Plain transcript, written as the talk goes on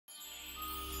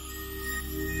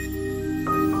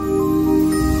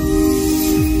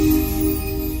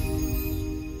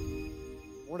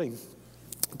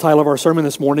title of our sermon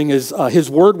this morning is His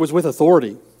Word was with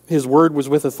authority. His Word was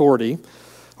with authority.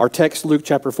 Our text, Luke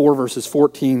chapter 4, verses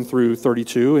 14 through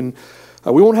 32. And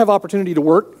we won't have opportunity to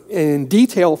work in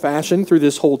detail fashion through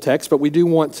this whole text, but we do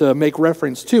want to make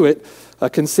reference to it,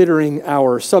 considering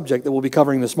our subject that we'll be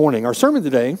covering this morning. Our sermon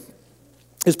today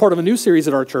is part of a new series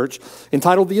at our church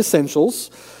entitled The Essentials.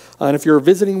 And if you're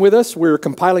visiting with us, we're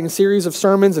compiling a series of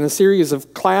sermons and a series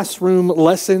of classroom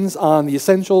lessons on the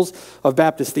essentials of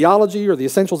Baptist theology or the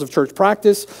essentials of church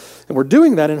practice. And we're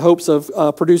doing that in hopes of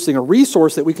producing a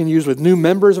resource that we can use with new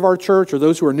members of our church or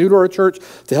those who are new to our church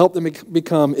to help them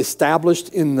become established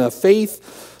in the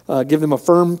faith, give them a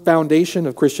firm foundation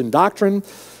of Christian doctrine.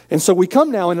 And so we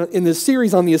come now in this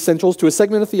series on the essentials to a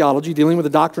segment of theology dealing with the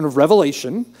doctrine of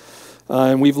revelation.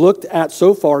 And we've looked at,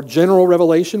 so far, general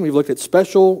revelation. We've looked at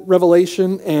special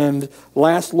revelation and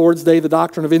last Lord's Day, the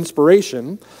doctrine of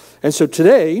inspiration. And so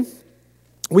today,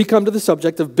 we come to the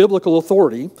subject of biblical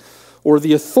authority, or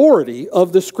the authority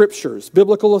of the Scriptures,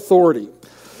 biblical authority.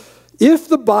 If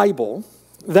the Bible,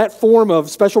 that form of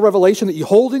special revelation that you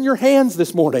hold in your hands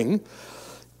this morning,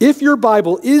 if your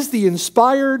Bible is the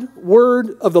inspired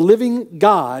Word of the living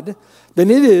God, then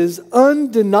it is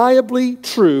undeniably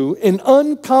true and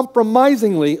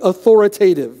uncompromisingly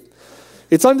authoritative.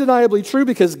 It's undeniably true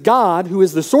because God, who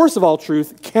is the source of all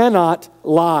truth, cannot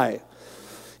lie.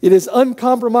 It is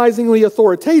uncompromisingly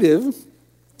authoritative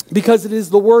because it is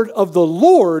the word of the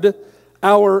Lord,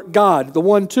 our God, the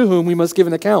one to whom we must give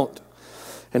an account.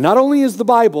 And not only is the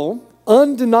Bible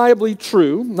undeniably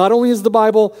true, not only is the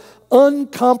Bible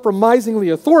uncompromisingly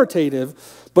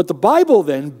authoritative, but the Bible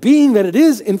then, being that it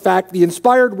is in fact the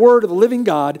inspired word of the living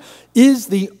God, is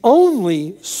the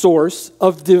only source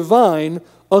of divine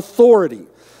authority.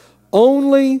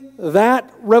 Only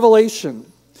that revelation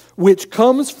which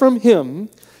comes from Him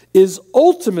is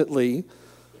ultimately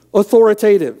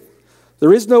authoritative.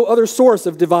 There is no other source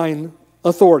of divine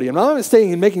authority. I'm not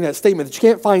saying in making that statement that you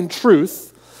can't find truth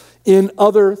in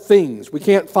other things. We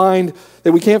can't find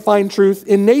truth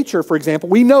in nature, for example.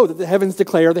 We know that the heavens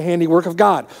declare the handiwork of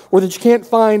God, or that you can't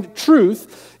find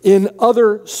truth in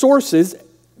other sources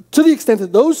to the extent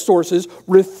that those sources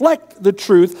reflect the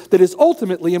truth that is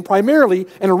ultimately and primarily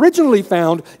and originally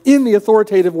found in the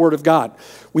authoritative Word of God.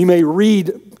 We may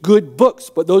read good books,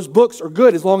 but those books are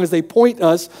good as long as they point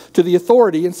us to the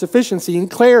authority and sufficiency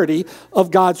and clarity of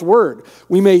God's Word.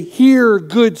 We may hear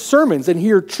good sermons and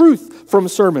hear truth from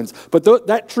sermons, but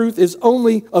that truth is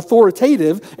only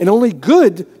authoritative and only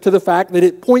good to the fact that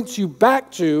it points you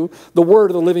back to the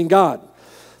Word of the living God.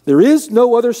 There is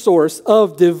no other source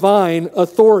of divine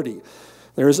authority.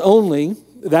 There is only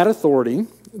that authority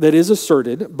that is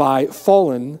asserted by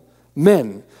fallen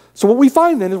men. So what we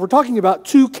find then is we're talking about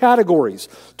two categories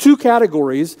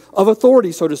of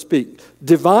authority, so to speak.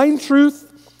 Divine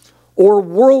truth or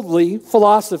worldly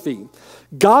philosophy.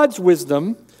 God's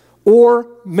wisdom or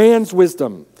man's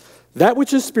wisdom. That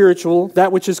which is spiritual,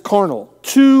 that which is carnal.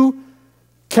 Two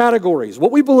categories.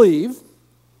 What we believe,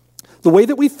 the way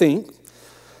that we think,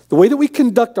 the way that we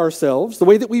conduct ourselves, the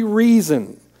way that we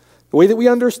reason, the way that we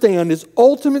understand is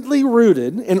ultimately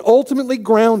rooted and ultimately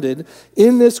grounded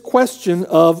in this question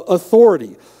of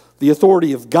authority. The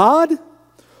authority of God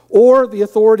or the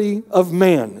authority of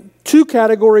man. Two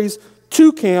categories,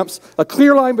 two camps, a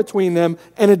clear line between them,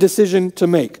 and a decision to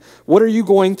make. What are you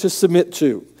going to submit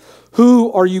to?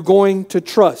 Who are you going to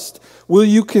trust? Will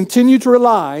you continue to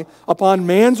rely upon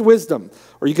man's wisdom?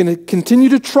 Are you going to continue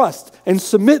to trust and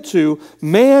submit to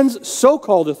man's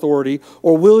so-called authority,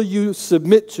 or will you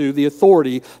submit to the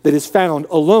authority that is found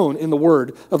alone in the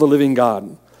Word of the living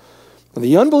God?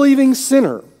 The unbelieving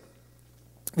sinner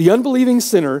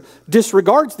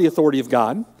disregards the authority of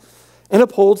God and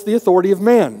upholds the authority of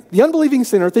man. The unbelieving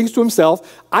sinner thinks to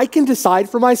himself, I can decide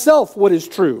for myself what is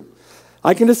true.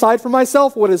 I can decide for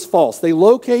myself what is false. They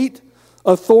locate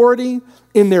authority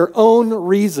in their own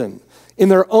reason, in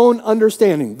their own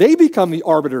understanding. They become the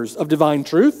arbiters of divine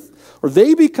truth, or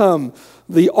they become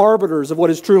the arbiters of what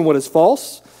is true and what is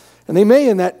false, and they may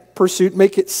in that pursuit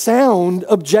make it sound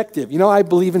objective. You know, I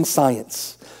believe in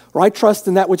science, or I trust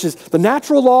in that which is, the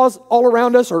natural laws all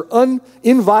around us are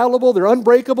inviolable, they're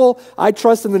unbreakable. I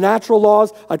trust in the natural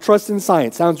laws, I trust in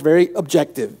science. Sounds very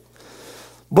objective.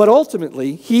 But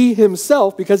ultimately, he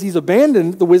himself, because he's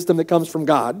abandoned the wisdom that comes from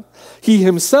God, he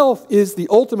himself is the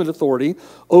ultimate authority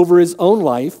over his own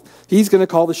life. He's going to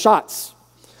call the shots.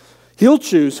 He'll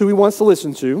choose who he wants to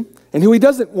listen to and who he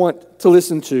doesn't want to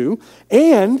listen to.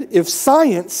 And if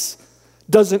science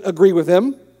doesn't agree with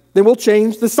him, then we'll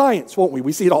change the science, won't we?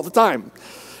 We see it all the time.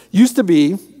 Used to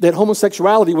be that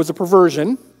homosexuality was a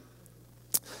perversion,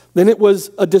 then it was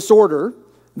a disorder,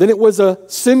 then it was a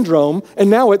syndrome, and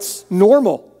now it's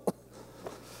normal.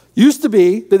 Used to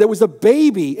be that there was a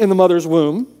baby in the mother's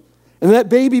womb, and that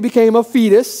baby became a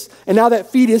fetus, and now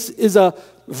that fetus is a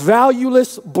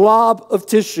valueless blob of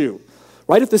tissue.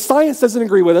 Right? If the science doesn't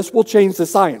agree with us, we'll change the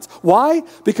science. Why?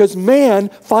 Because man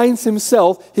finds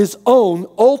himself his own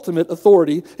ultimate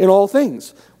authority in all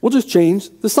things. We'll just change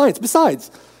the science.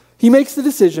 Besides, he makes the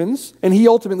decisions, and he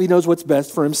ultimately knows what's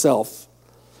best for himself.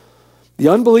 The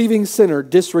unbelieving sinner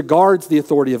disregards the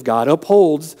authority of God,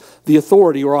 upholds the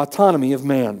authority or autonomy of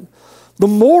man. The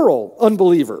moral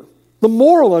unbeliever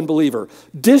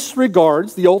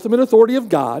disregards the ultimate authority of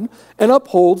God and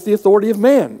upholds the authority of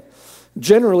man.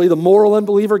 Generally, the moral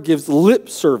unbeliever gives lip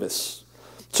service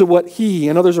to what he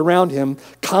and others around him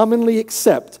commonly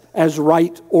accept as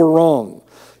right or wrong.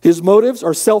 His motives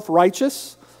are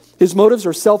self-righteous. His motives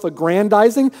are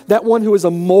self-aggrandizing. That one who is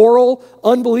a moral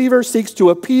unbeliever seeks to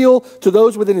appeal to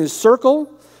those within his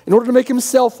circle in order to make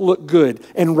himself look good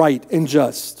and right and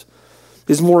just.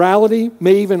 His morality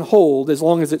may even hold as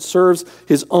long as it serves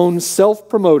his own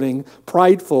self-promoting,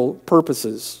 prideful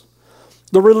purposes.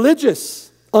 The religious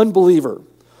unbeliever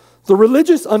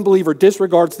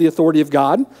disregards the authority of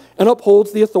God and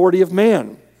upholds the authority of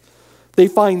man. They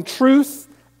find truth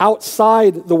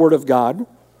outside the Word of God,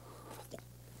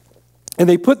 and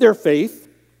they put their faith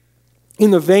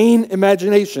in the vain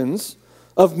imaginations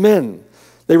of men.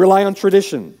 They rely on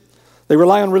tradition. They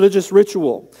rely on religious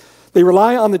ritual. They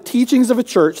rely on the teachings of a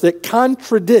church that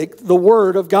contradict the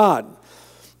Word of God.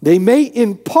 They may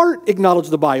in part acknowledge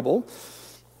the Bible,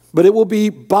 but it will be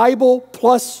Bible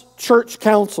plus church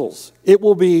councils. It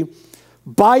will be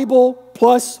Bible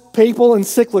plus papal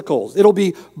encyclicals. It'll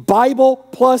be Bible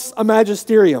plus a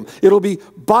magisterium. It'll be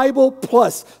Bible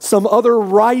plus some other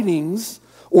writings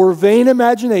or vain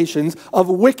imaginations of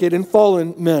wicked and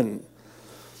fallen men.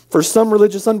 For some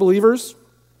religious unbelievers,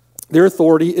 their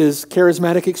authority is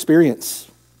charismatic experience.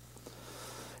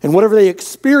 And whatever they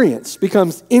experience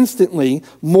becomes instantly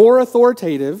more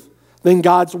authoritative than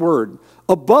God's Word,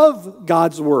 above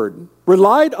God's Word,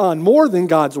 relied on more than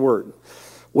God's Word.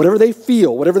 Whatever they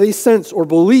feel, whatever they sense or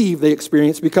believe they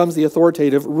experience becomes the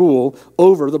authoritative rule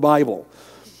over the Bible.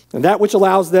 And that which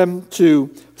allows them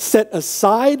to set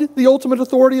aside the ultimate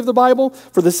authority of the Bible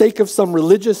for the sake of some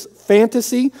religious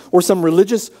fantasy or some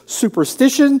religious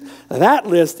superstition, that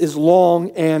list is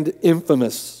long and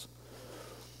infamous.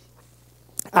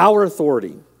 Our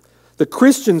authority, the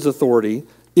Christian's authority,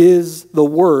 is the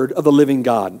Word of the living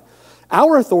God.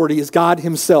 Our authority is God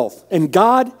Himself, and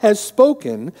God has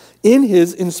spoken in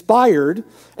His inspired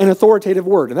and authoritative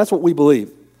Word, and that's what we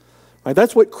believe. Right?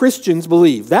 That's what Christians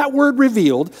believe. That Word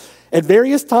revealed at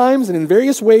various times and in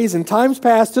various ways in times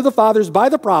past to the fathers by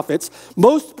the prophets,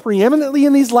 most preeminently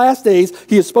in these last days,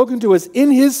 He has spoken to us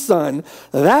in His Son.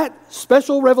 That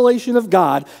special revelation of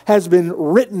God has been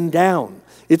written down.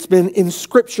 It's been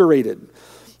inscripturated.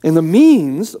 And the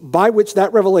means by which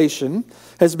that revelation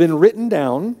has been written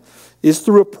down is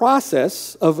through a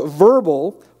process of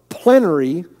verbal,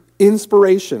 plenary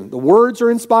inspiration. The words are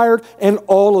inspired, and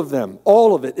all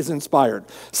of it is inspired.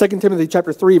 2 Timothy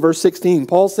chapter 3, verse 16,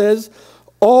 Paul says,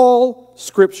 all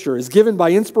Scripture is given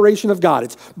by inspiration of God.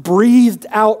 It's breathed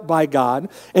out by God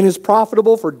and is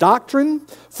profitable for doctrine,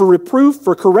 for reproof,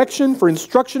 for correction, for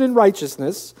instruction in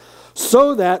righteousness,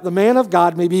 so that the man of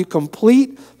God may be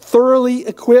complete, thoroughly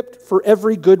equipped for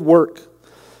every good work.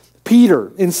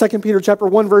 Peter, in 2 Peter chapter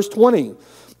 1, verse 20,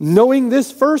 knowing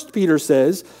this first, Peter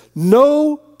says,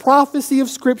 no prophecy of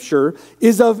Scripture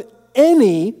is of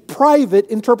any private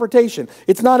interpretation.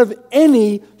 It's not of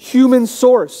any human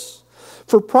source.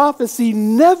 For prophecy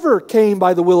never came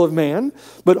by the will of man,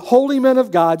 but holy men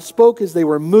of God spoke as they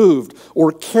were moved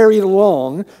or carried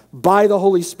along by the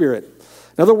Holy Spirit.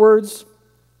 In other words,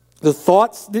 the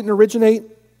thoughts didn't originate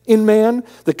in man.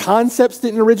 The concepts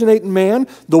didn't originate in man.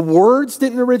 The words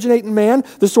didn't originate in man.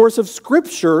 The source of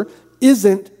Scripture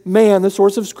isn't man. The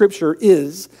source of Scripture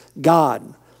is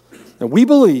God. And we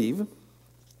believe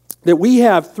that we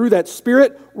have, through that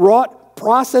Spirit-wrought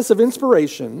process of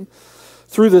inspiration,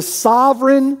 through the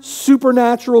sovereign,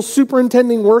 supernatural,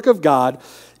 superintending work of God,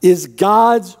 is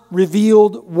God's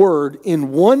revealed Word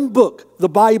in one book, the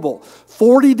Bible.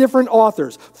 40 different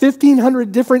authors,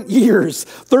 1,500 different years,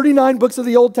 39 books of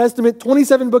the Old Testament,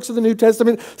 27 books of the New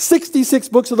Testament, 66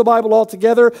 books of the Bible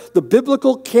altogether, the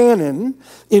biblical canon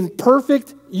in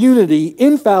perfect unity,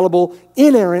 infallible,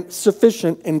 inerrant,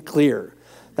 sufficient, and clear.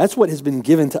 That's what has been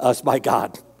given to us by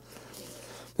God.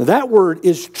 Now, that Word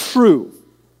is true.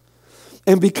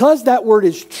 And because that Word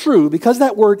is true, because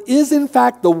that Word is in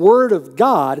fact the Word of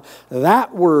God,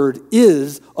 that Word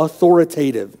is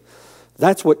authoritative.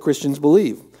 That's what Christians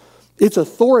believe. It's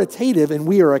authoritative, and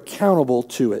we are accountable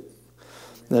to it.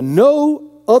 Now,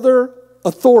 no other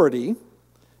authority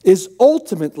is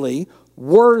ultimately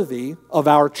worthy of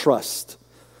our trust.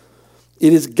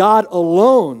 It is God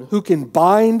alone who can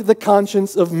bind the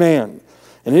conscience of man,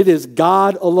 and it is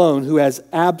God alone who has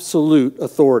absolute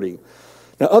authority.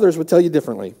 Now, others would tell you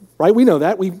differently, right? We know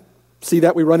that. We see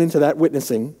that. We run into that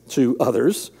witnessing to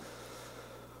others.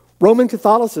 Roman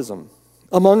Catholicism,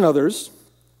 among others,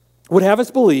 would have us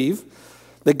believe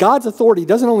that God's authority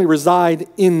doesn't only reside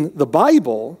in the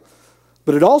Bible,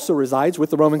 but it also resides with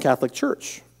the Roman Catholic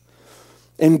Church.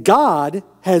 And God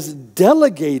has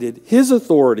delegated his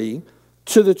authority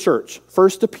to the church,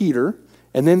 first to Peter,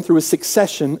 and then through a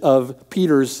succession of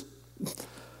Peter's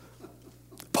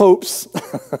popes.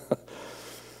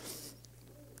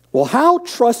 Well, how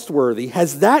trustworthy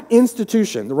has that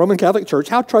institution, the Roman Catholic Church,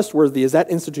 how trustworthy is that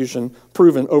institution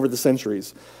proven over the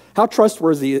centuries? How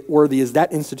trustworthy is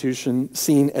that institution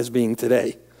seen as being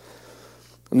today?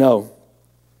 No.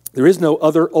 There is no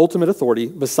other ultimate authority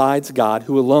besides God,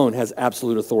 who alone has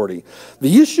absolute authority.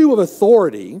 The issue of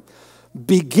authority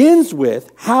begins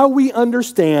with how we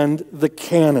understand the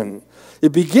canon.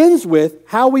 It begins with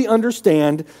how we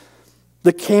understand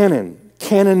the canon.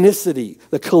 Canonicity,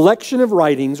 the collection of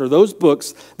writings or those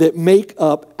books that make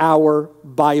up our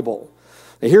Bible.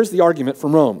 Now, here's the argument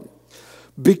from Rome.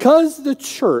 Because the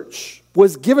church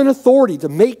was given authority to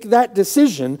make that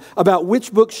decision about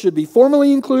which books should be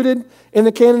formally included in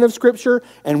the canon of Scripture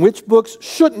and which books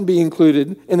shouldn't be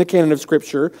included in the canon of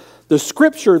Scripture, the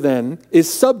Scripture then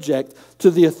is subject to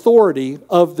the authority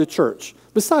of the church.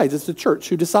 Besides, it's the church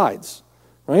who decides,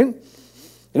 right?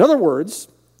 In other words,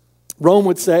 Rome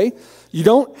would say, you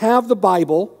don't have the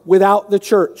Bible without the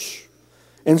church.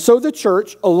 And so the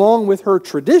church, along with her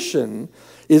tradition,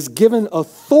 is given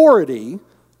authority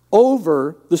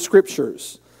over the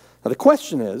Scriptures. Now the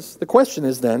question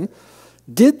is then,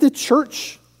 did the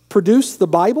church produce the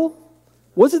Bible?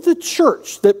 Was it the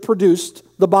church that produced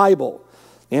the Bible?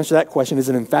 The answer to that question is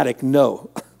an emphatic no.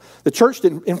 The church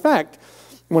didn't. In fact,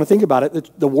 you want to think about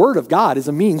it, the Word of God is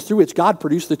a means through which God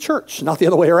produced the church, not the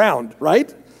other way around,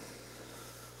 right?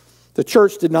 The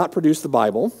church did not produce the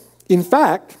Bible. In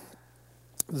fact,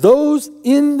 those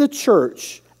in the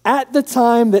church at the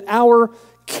time that our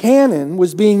canon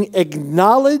was being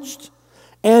acknowledged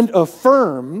and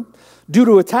affirmed due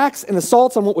to attacks and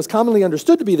assaults on what was commonly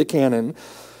understood to be the canon,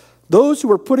 those who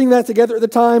were putting that together at the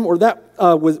time or that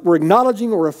were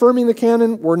acknowledging or affirming the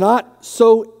canon were not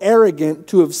so arrogant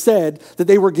to have said that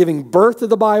they were giving birth to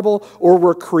the Bible or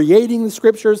were creating the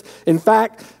Scriptures. In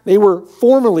fact, they were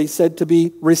formally said to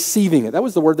be receiving it. That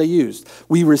was the word they used.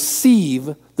 We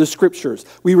receive the Scriptures.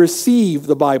 We receive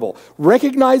the Bible.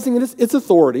 Recognizing its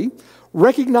authority,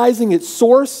 recognizing its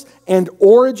source and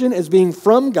origin as being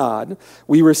from God,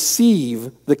 we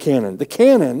receive the canon. The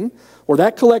canon, or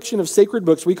that collection of sacred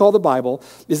books we call the Bible,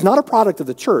 is not a product of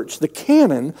the church. The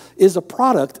canon is a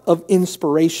product of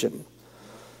inspiration.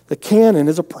 The canon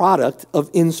is a product of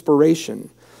inspiration.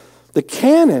 The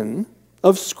canon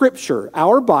of Scripture,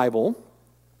 our Bible,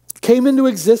 came into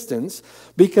existence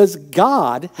because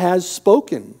God has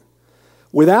spoken.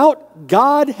 Without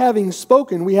God having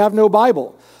spoken, we have no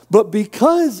Bible. But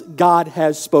because God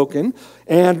has spoken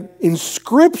and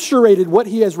inscripturated what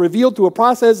he has revealed through a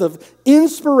process of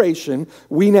inspiration,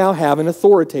 we now have an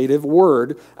authoritative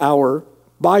word, our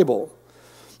Bible.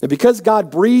 And because God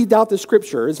breathed out the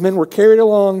Scripture, as men were carried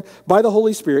along by the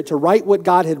Holy Spirit to write what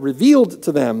God had revealed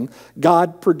to them,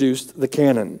 God produced the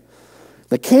canon.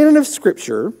 The canon of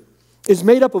Scripture is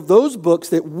made up of those books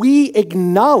that we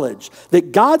acknowledge,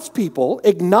 that God's people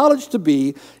acknowledge to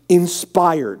be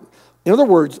inspired. In other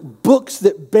words, books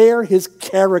that bear his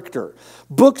character,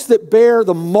 books that bear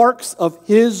the marks of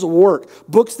his work,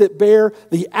 books that bear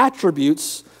the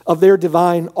attributes of their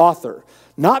divine author.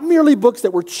 Not merely books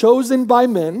that were chosen by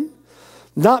men,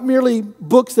 not merely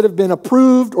books that have been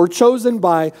approved or chosen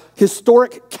by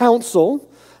historic council,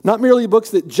 not merely books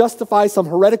that justify some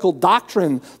heretical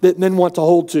doctrine that men want to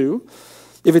hold to.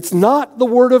 If it's not the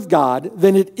Word of God,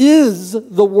 then it is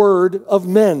the word of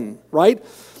men, right?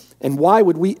 And why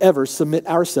would we ever submit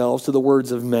ourselves to the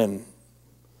words of men?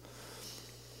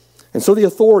 And so the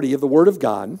authority of the Word of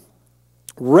God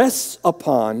rests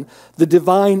upon the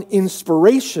divine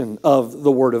inspiration of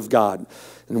the Word of God.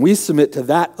 And we submit to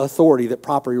that authority that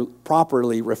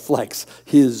properly reflects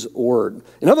his word.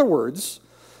 In other words,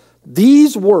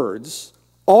 these words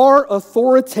are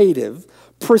authoritative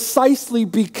precisely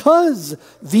because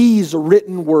these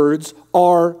written words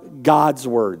are God's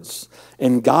words,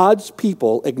 and God's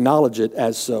people acknowledge it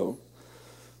as so.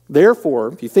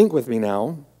 Therefore, if you think with me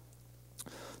now,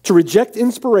 to reject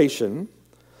inspiration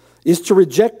is to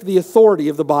reject the authority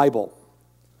of the Bible.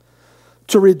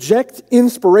 To reject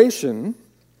inspiration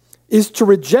is to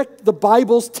reject the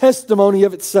Bible's testimony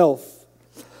of itself.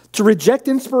 To reject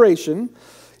inspiration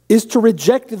is to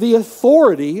reject the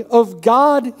authority of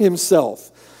God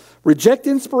himself. Reject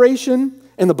inspiration,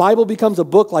 and the Bible becomes a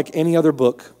book like any other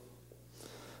book.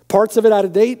 Parts of it out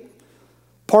of date,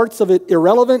 parts of it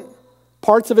irrelevant,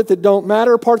 parts of it that don't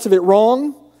matter, parts of it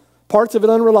wrong, parts of it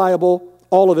unreliable,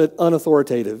 all of it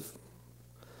unauthoritative.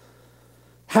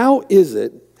 How is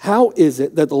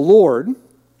it that the Lord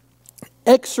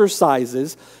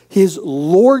exercises his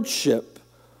lordship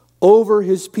over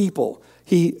his people?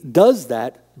 He does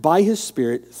that by his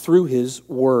Spirit through his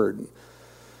word.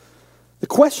 The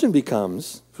question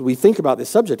becomes, as we think about this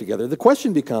subject together, the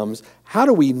question becomes, how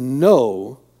do we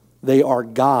know they are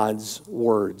God's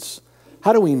words?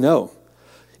 How do we know?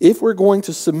 If we're going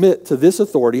to submit to this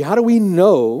authority, how do we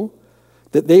know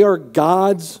that they are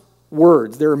God's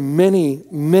words? There are many,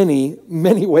 many,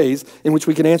 many ways in which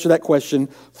we can answer that question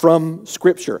from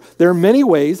Scripture. There are many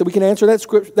ways that we can answer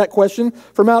that question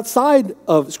from outside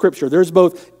of Scripture. There's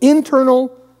both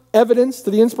internal evidence to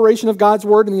the inspiration of God's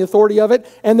word and the authority of it,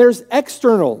 and there's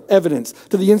external evidence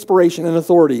to the inspiration and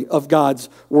authority of God's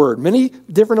word. Many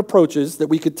different approaches that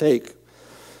we could take,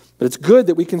 but it's good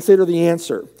that we consider the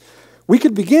answer. We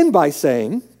could begin by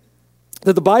saying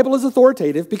that the Bible is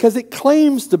authoritative because it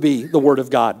claims to be the Word of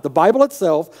God. The Bible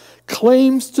itself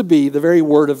claims to be the very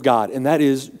Word of God, and that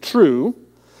is true,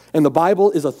 and the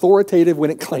Bible is authoritative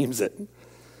when it claims it.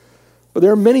 But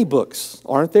there are many books,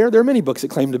 aren't there? There are many books that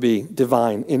claim to be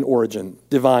divine in origin,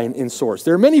 divine in source.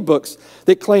 There are many books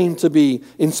that claim to be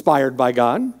inspired by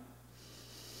God.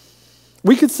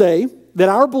 We could say that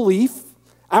our belief,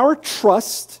 our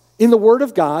trust in the Word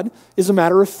of God is a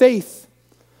matter of faith.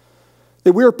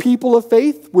 That we're people of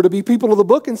faith, we're to be people of the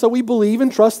book, and so we believe and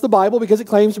trust the Bible because it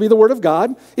claims to be the Word of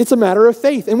God. It's a matter of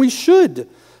faith, and we should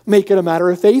make it a matter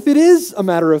of faith. It is a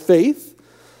matter of faith.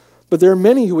 But there are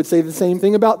many who would say the same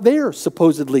thing about their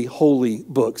supposedly holy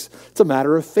books. It's a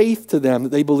matter of faith to them that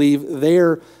they believe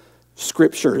their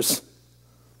scriptures.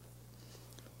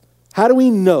 How do we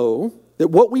know that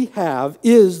what we have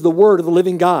is the word of the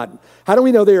living God? How do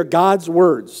we know they are God's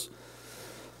words?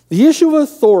 The issue of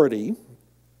authority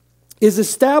is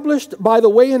established by the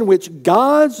way in which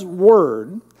God's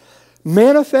word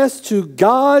manifests to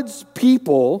God's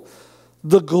people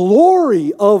the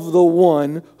glory of the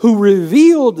one who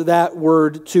revealed that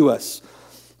word to us.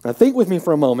 Now think with me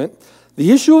for a moment.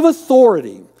 The issue of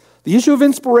authority, the issue of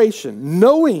inspiration,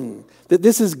 knowing that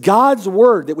this is God's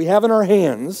word that we have in our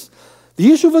hands,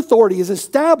 the issue of authority is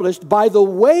established by the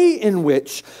way in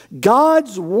which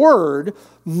God's word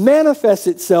manifests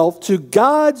itself to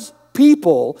God's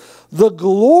people, the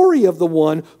glory of the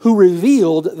one who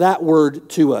revealed that word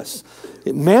to us.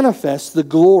 It manifests the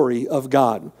glory of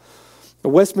God. The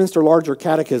Westminster Larger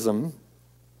Catechism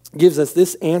gives us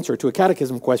this answer to a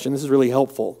catechism question. This is really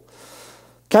helpful.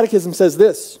 Catechism says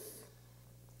this: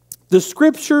 the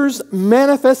Scriptures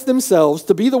manifest themselves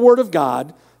to be the Word of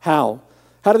God. How?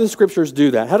 How do the Scriptures do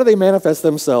that? How do they manifest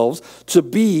themselves to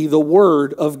be the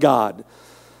Word of God?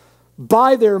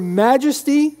 By their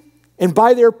majesty and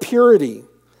by their purity,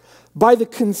 by the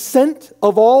consent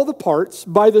of all the parts,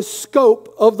 by the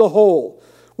scope of the whole,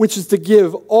 which is to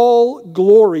give all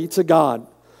glory to God,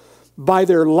 by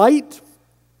their light,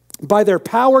 by their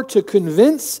power to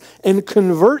convince and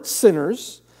convert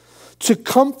sinners, to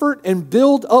comfort and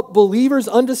build up believers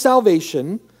unto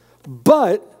salvation,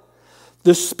 but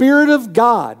the Spirit of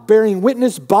God, bearing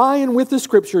witness by and with the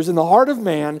Scriptures in the heart of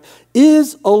man,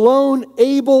 is alone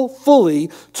able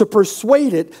fully to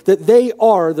persuade it that they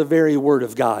are the very Word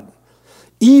of God.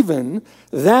 Even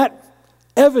that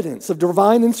evidence of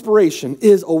divine inspiration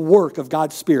is a work of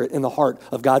God's Spirit in the heart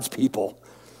of God's people.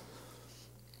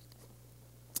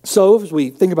 So, as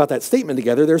we think about that statement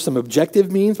together, there's some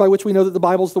objective means by which we know that the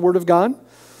Bible is the Word of God.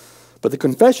 But the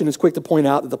confession is quick to point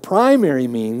out that the primary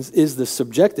means is the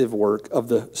subjective work of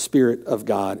the Spirit of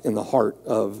God in the heart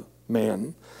of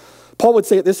man. Paul would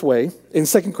say it this way in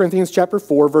 2 Corinthians chapter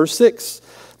 4, verse 6.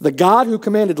 The God who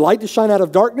commanded light to shine out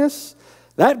of darkness,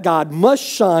 that God must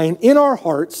shine in our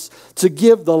hearts to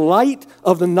give the light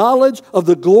of the knowledge of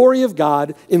the glory of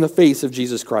God in the face of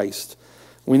Jesus Christ.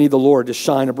 We need the Lord to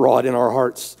shine abroad in our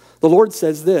hearts. The Lord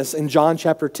says this in John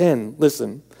chapter 10.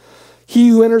 Listen. He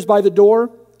who enters by the door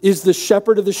is the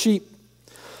shepherd of the sheep.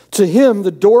 To him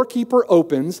the doorkeeper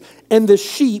opens, and the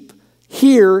sheep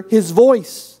hear his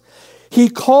voice. He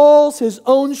calls his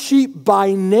own sheep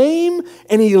by name,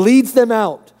 and he leads them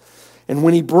out. And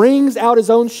when he brings out his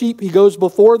own sheep, he goes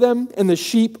before them, and the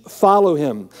sheep follow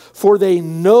him, for they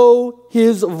know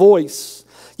his voice.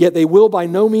 Yet they will by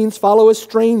no means follow a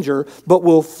stranger, but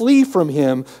will flee from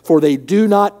him, for they do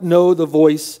not know the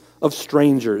voice of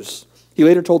strangers. He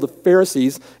later told the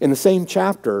Pharisees in the same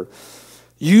chapter,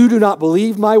 you do not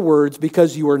believe my words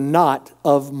because you are not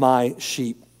of my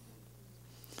sheep.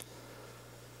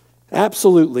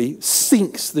 Absolutely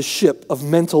sinks the ship of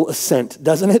mental assent,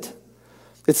 doesn't it?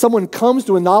 That someone comes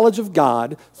to a knowledge of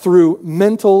God through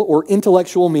mental or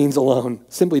intellectual means alone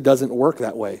simply doesn't work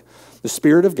that way. The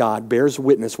Spirit of God bears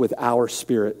witness with our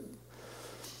spirit.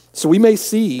 So we may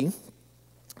see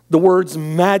the words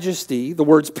majesty, the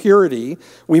words purity.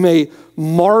 We may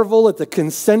marvel at the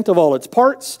consent of all its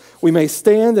parts. We may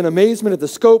stand in amazement at the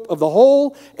scope of the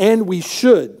whole, and we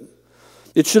should.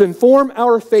 It should inform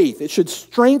our faith. It should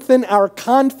strengthen our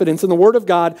confidence in the Word of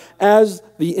God as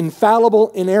the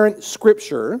infallible, inerrant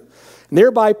Scripture, and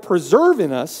thereby preserve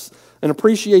in us an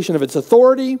appreciation of its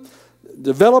authority,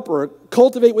 develop or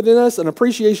cultivate within us an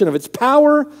appreciation of its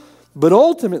power, but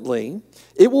ultimately,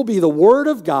 it will be the Word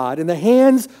of God in the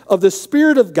hands of the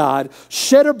Spirit of God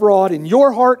shed abroad in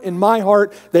your heart and my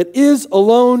heart that is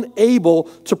alone able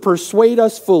to persuade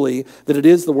us fully that it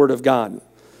is the Word of God.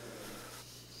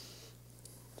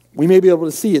 We may be able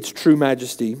to see its true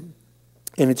majesty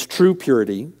and its true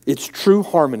purity, its true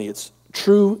harmony, its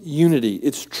true unity,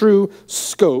 its true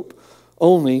scope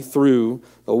only through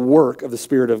the work of the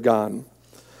Spirit of God.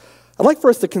 I'd like for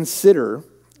us to consider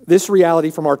this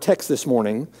reality from our text this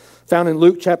morning, found in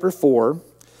Luke chapter 4,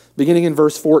 beginning in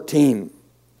verse 14.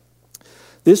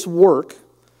 This work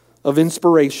of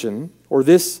inspiration, or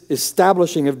this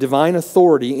establishing of divine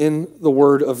authority in the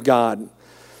Word of God.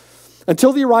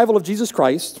 Until the arrival of Jesus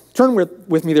Christ, turn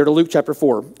with me there to Luke chapter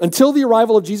 4. Until the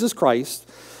arrival of Jesus Christ,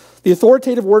 the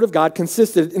authoritative Word of God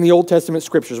consisted in the Old Testament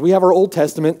Scriptures. We have our Old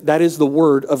Testament, that is the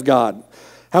Word of God.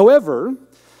 However,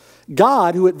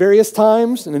 God, who at various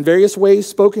times and in various ways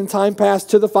spoke in time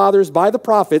past to the fathers by the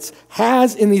prophets,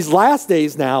 has in these last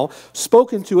days now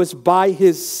spoken to us by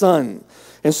His Son.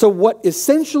 And so what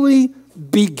essentially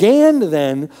began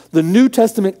then the New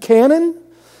Testament canon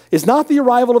is not the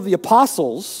arrival of the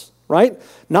apostles, right?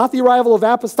 Not the arrival of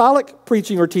apostolic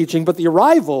preaching or teaching, but the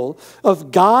arrival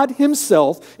of God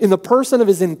Himself in the person of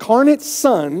His incarnate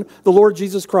Son, the Lord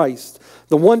Jesus Christ,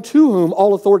 the one to whom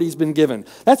all authority has been given.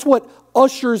 That's what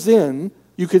ushers in,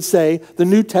 you could say, the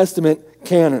New Testament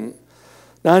canon.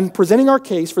 Now, in presenting our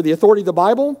case for the authority of the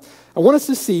Bible, I want us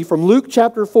to see from Luke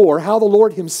chapter 4 how the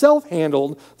Lord Himself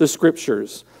handled the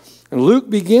Scriptures. And Luke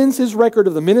begins his record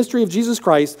of the ministry of Jesus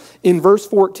Christ in verse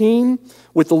 14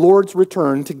 with the Lord's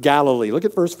return to Galilee. Look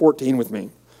at verse 14 with me.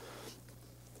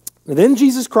 And then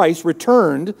Jesus Christ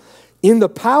returned in the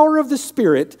power of the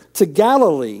Spirit to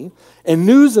Galilee, and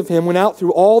news of Him went out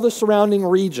through all the surrounding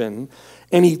region,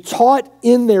 and He taught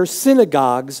in their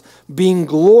synagogues, being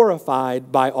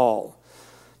glorified by all.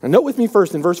 Now note with me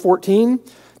first in verse 14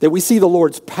 that we see the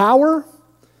Lord's power,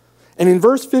 and in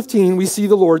verse 15 we see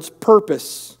the Lord's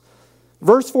purpose.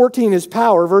 Verse 14 is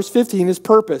power, verse 15 is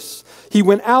purpose. He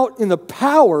went out in the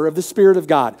power of the Spirit of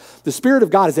God. The Spirit of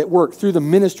God is at work through the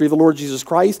ministry of the Lord Jesus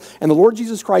Christ, and the Lord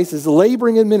Jesus Christ is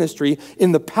laboring in ministry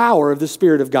in the power of the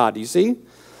Spirit of God. Do you see?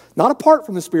 Not apart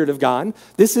from the Spirit of God.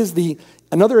 This is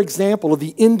another example of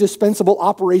the indispensable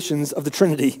operations of the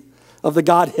Trinity, of the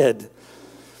Godhead.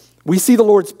 We see the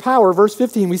Lord's power. Verse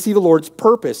 15, we see the Lord's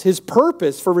purpose. His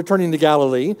purpose for returning to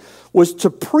Galilee was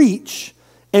to preach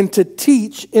and to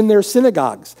teach in their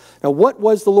synagogues. Now, what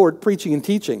was the Lord preaching and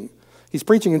teaching? He's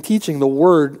preaching and teaching the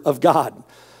Word of God.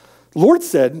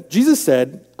 Jesus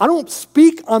said, I don't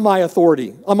speak on my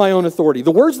authority, on my own authority.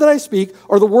 The words that I speak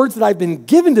are the words that I've been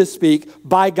given to speak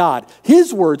by God.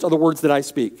 His words are the words that I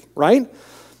speak, right?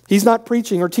 He's not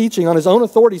preaching or teaching on his own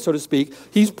authority, so to speak.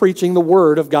 He's preaching the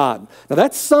Word of God. Now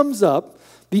that sums up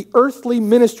the earthly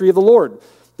ministry of the Lord.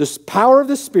 This power of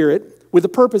the Spirit with the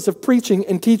purpose of preaching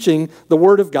and teaching the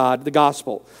Word of God, the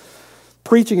gospel.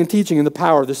 Preaching and teaching in the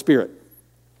power of the Spirit.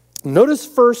 Notice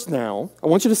first now, I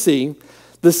want you to see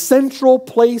the central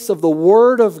place of the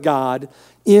Word of God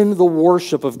in the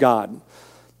worship of God.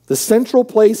 The central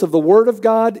place of the Word of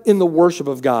God in the worship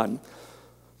of God.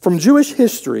 From Jewish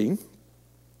history,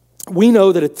 we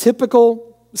know that a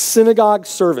typical synagogue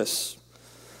service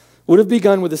would have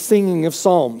begun with the singing of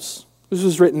psalms. This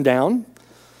was written down.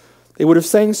 They would have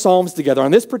sang psalms together. On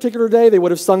this particular day, they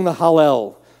would have sung the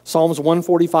Hallel, Psalms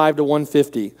 145 to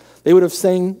 150. They would have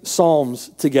sang psalms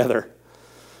together.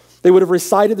 They would have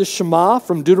recited the Shema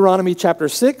from Deuteronomy chapter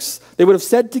 6. They would have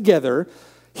said together,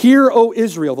 Hear, O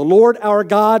Israel, the Lord our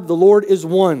God, the Lord is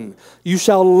one. You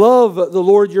shall love the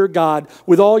Lord your God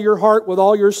with all your heart, with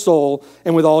all your soul,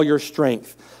 and with all your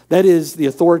strength. That is the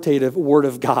authoritative word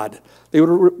of God. They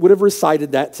would have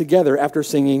recited that together after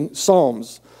singing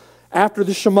psalms. After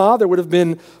the Shema, there would have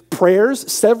been prayers,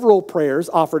 several prayers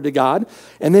offered to God,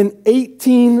 and then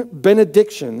 18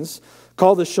 benedictions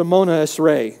called the Shemona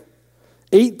Esrei.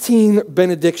 18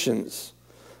 benedictions.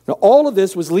 Now, all of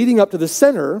this was leading up to the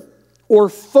center or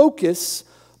focus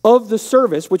of the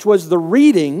service, which was the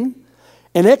reading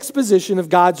and exposition of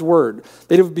God's word.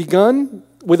 They'd have begun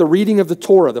with a reading of the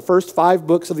Torah, the first 5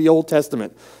 books of the Old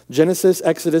Testament: Genesis,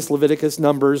 Exodus, Leviticus,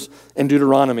 Numbers, and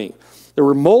Deuteronomy. There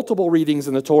were multiple readings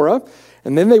in the Torah,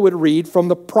 and then they would read from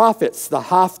the prophets, the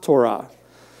Haftorah.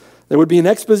 There would be an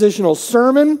expositional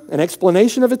sermon, an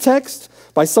explanation of a text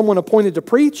by someone appointed to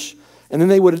preach, and then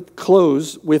they would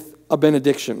close with a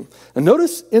benediction. And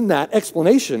notice in that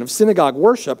explanation of synagogue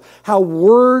worship how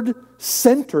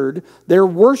word-centered their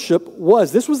worship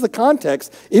was. This was the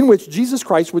context in which Jesus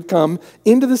Christ would come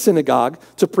into the synagogue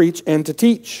to preach and to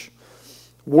teach.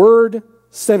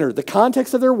 Word-centered. The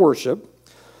context of their worship,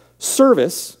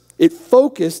 service, it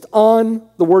focused on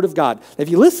the Word of God. Now, if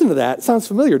you listen to that, it sounds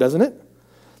familiar, doesn't it?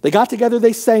 They got together,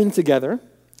 they sang together.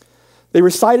 They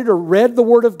recited or read the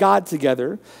Word of God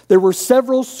together. There were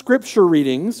several scripture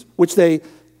readings, which they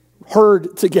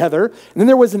heard together. And then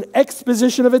there was an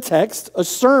exposition of a text, a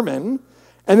sermon,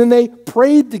 and then they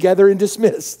prayed together and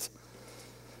dismissed.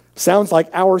 Sounds like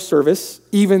our service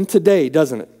even today,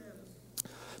 doesn't it?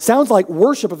 Sounds like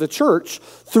worship of the church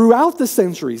throughout the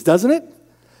centuries, doesn't it?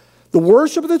 The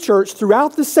worship of the church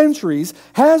throughout the centuries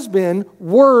has been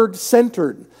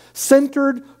word-centered,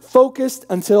 focused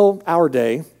until our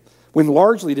day, when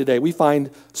largely today we find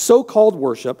so-called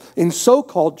worship in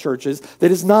so-called churches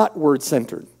that is not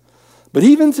word-centered. But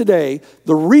even today,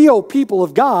 the real people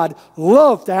of God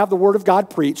love to have the Word of God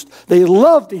preached. They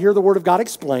love to hear the Word of God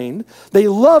explained. They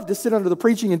love to sit under the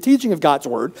preaching and teaching of God's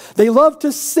Word. They love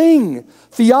to sing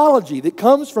theology that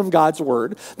comes from God's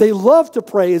Word. They love to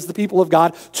pray as the people of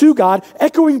God to God,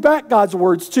 echoing back God's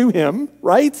words to Him,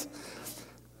 right?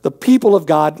 The people of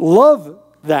God love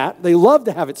that. They love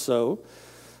to have it so.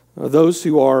 Those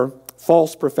who are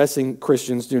false professing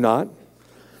Christians do not.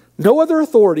 No other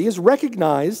authority is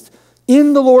recognized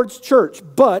in the Lord's church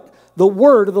but the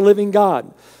Word of the living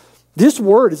God. This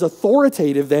Word is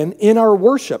authoritative then in our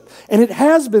worship, and it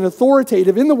has been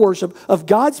authoritative in the worship of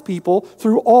God's people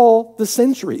through all the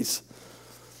centuries.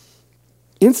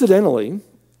 Incidentally,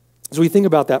 as we think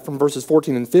about that from verses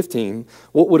 14 and 15,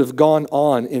 what would have gone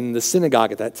on in the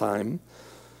synagogue at that time,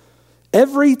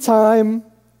 every time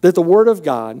that the Word of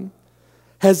God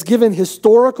has given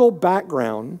historical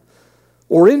background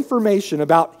or information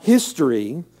about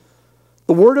history,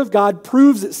 the Word of God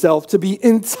proves itself to be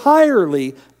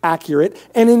entirely accurate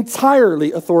and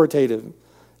entirely authoritative.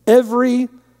 Every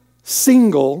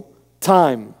single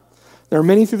time. There are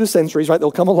many through the centuries, right?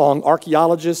 They'll come along.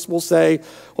 Archaeologists will say,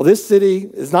 well, this city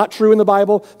is not true in the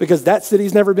Bible because that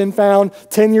city's never been found.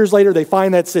 10 years later, they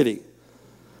find that city.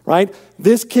 Right?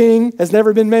 This king has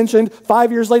never been mentioned.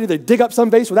 5 years later, they dig up some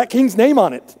vase with that king's name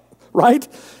on it. Right?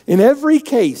 In every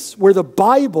case where the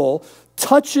Bible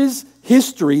touches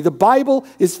history, the Bible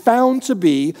is found to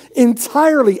be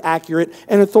entirely accurate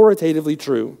and authoritatively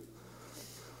true.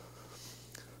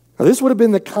 Now, this would have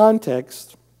been the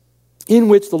context in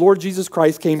which the Lord Jesus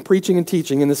Christ came preaching and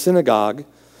teaching in the synagogue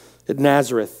at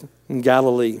Nazareth in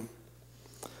Galilee.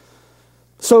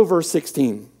 So, verse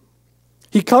 16.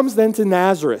 He comes then to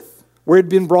Nazareth, where he'd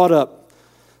been brought up.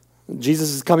 Jesus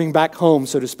is coming back home,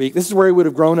 so to speak. This is where he would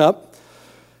have grown up.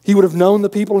 He would have known the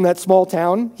people in that small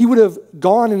town. He would have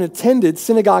gone and attended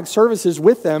synagogue services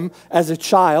with them as a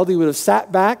child. He would have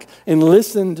sat back and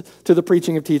listened to the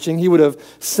preaching and teaching. He would have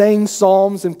sang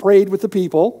psalms and prayed with the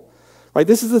people. Right?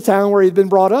 This is the town where he'd been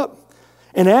brought up.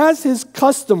 And as his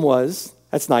custom was,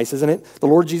 that's nice, isn't it? The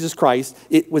Lord Jesus Christ,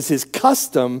 it was his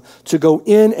custom to go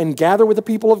in and gather with the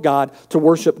people of God to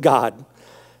worship God.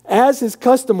 As his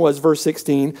custom was, verse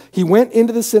 16, he went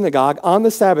into the synagogue on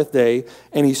the Sabbath day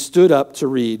and he stood up to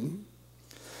read. And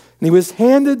he was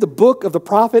handed the book of the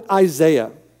prophet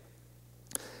Isaiah.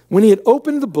 When he had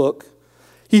opened the book,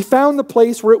 he found the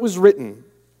place where it was written,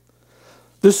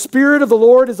 "The Spirit of the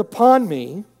Lord is upon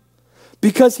me,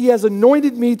 because he has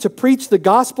anointed me to preach the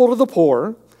gospel to the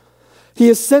poor. He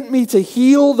has sent me to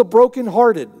heal the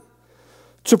brokenhearted,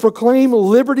 to proclaim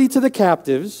liberty to the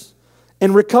captives,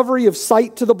 and recovery of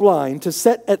sight to the blind, to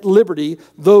set at liberty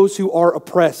those who are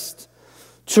oppressed,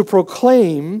 to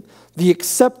proclaim the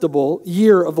acceptable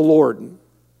year of the Lord."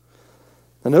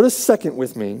 Now notice second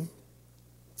with me,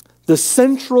 the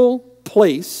central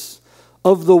place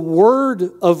of the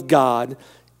Word of God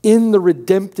in the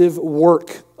redemptive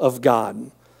work of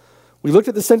God. We looked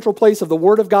at the central place of the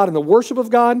Word of God in the worship of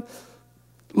God.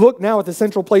 Look now at the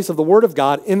central place of the Word of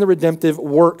God in the redemptive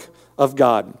work of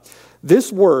God.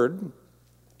 This Word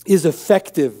is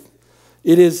effective.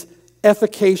 It is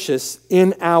efficacious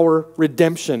in our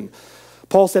redemption.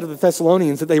 Paul said to the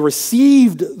Thessalonians that they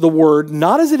received the Word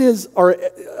not as it is or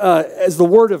as the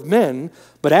word of men,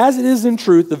 but as it is in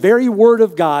truth, the very Word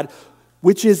of God,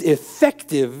 which is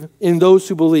effective in those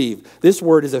who believe. This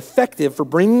Word is effective for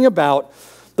bringing about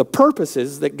the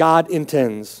purposes that God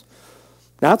intends.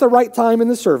 Now, at the right time in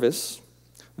the service,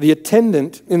 the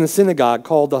attendant in the synagogue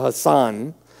called the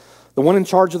Hassan, the one in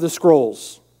charge of the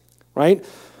scrolls, right?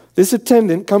 This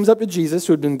attendant comes up to Jesus,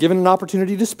 who had been given an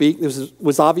opportunity to speak. This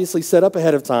was obviously set up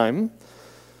ahead of time.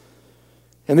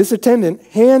 And this attendant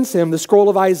hands him the scroll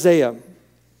of Isaiah,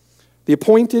 the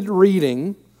appointed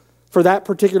reading for that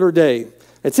particular day.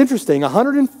 It's interesting,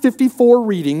 154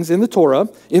 readings in the Torah,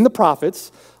 in the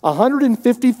prophets,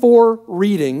 154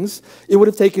 readings. It would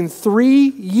have taken 3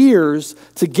 years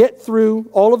to get through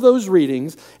all of those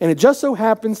readings, and it just so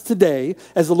happens today,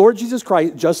 as the Lord Jesus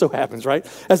Christ, just so happens, right?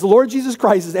 As the Lord Jesus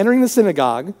Christ is entering the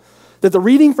synagogue, that the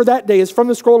reading for that day is from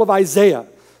the scroll of Isaiah,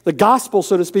 the gospel,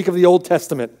 so to speak, of the Old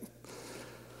Testament.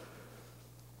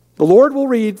 The Lord will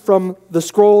read from the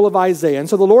scroll of Isaiah, and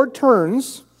so the Lord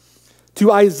turns to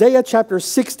Isaiah chapter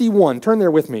 61. Turn there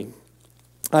with me.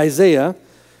 Isaiah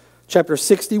chapter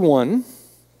 61.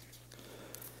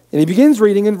 And he begins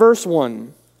reading in verse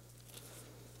 1.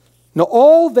 Now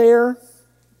all there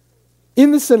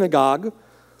in the synagogue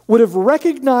would have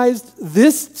recognized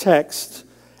this text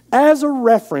as a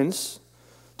reference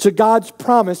to God's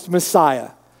promised Messiah.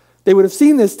 They would have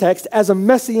seen this text as a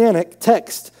messianic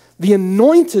text. The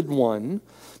anointed one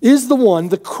is the one,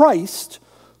 the Christ,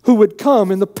 who would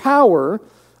come in the power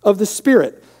of the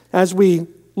Spirit. As we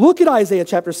look at Isaiah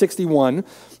chapter 61,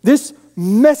 this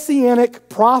messianic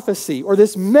prophecy or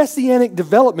this messianic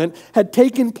development had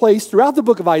taken place throughout the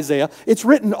book of Isaiah. It's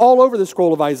written all over the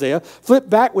scroll of Isaiah. Flip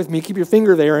back with me, keep your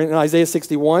finger there in Isaiah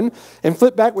 61, and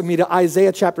flip back with me to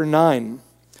Isaiah chapter 9.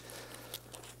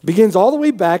 Begins all the way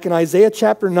back in Isaiah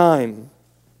chapter 9,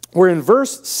 where in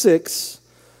verse 6,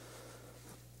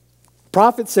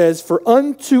 prophet says, "For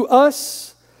unto us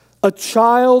a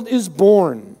child is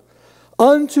born,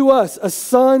 unto us a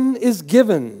son is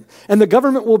given, and the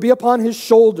government will be upon his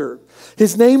shoulder.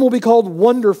 His name will be called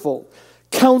Wonderful,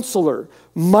 Counselor,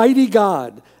 Mighty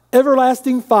God,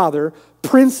 Everlasting Father,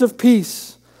 Prince of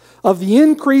Peace. Of the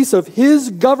increase of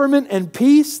his government and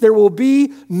peace there will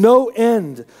be no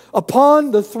end.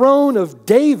 Upon the throne of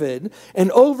David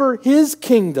and over his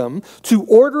kingdom, to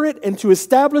order it and to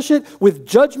establish it with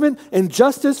judgment and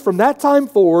justice from that time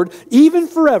forward, even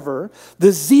forever,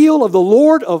 the zeal of the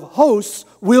Lord of hosts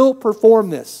will perform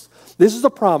this." This is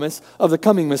the promise of the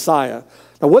coming Messiah.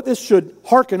 Now, what this should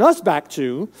hearken us back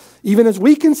to, even as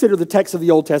we consider the text of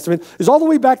the Old Testament, is all the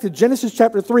way back to Genesis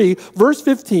chapter 3, verse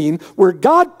 15, where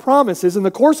God promises in the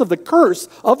course of the curse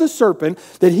of the serpent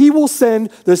that he will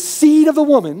send the seed of the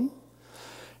woman,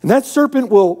 and that serpent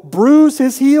will bruise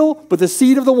his heel, but the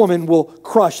seed of the woman will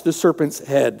crush the serpent's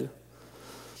head.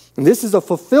 And this is a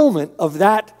fulfillment of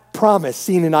that promise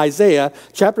seen in Isaiah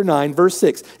chapter 9, verse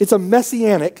 6. It's a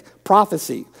messianic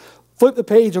prophecy. Flip the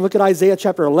page and look at Isaiah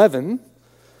chapter 11.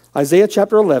 Isaiah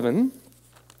chapter 11,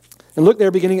 and look there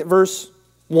beginning at verse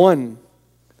 1.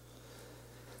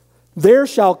 "There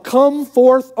shall come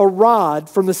forth a rod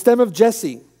from the stem of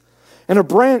Jesse, and a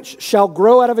branch shall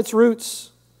grow out of its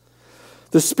roots.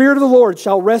 The Spirit of the Lord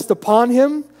shall rest upon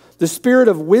him, the Spirit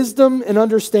of wisdom and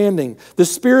understanding, the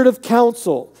Spirit of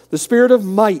counsel, the Spirit of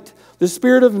might, the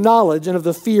Spirit of knowledge and of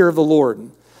the fear of the Lord.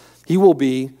 He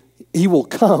will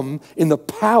come in the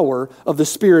power of the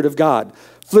Spirit of God."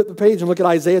 Flip the page and look at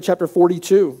Isaiah chapter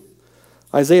 42.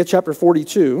 Isaiah chapter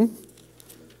 42.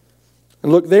 And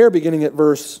look there beginning at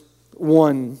verse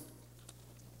 1.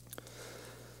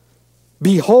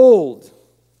 "Behold,"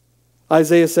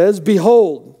 Isaiah says,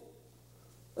 "behold,"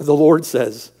 the Lord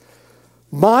says,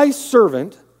 "my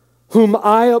servant whom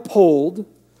I uphold,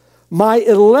 my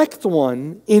elect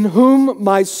one in whom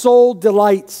my soul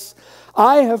delights.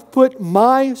 I have put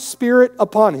my Spirit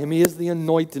upon him." He is the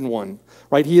anointed one.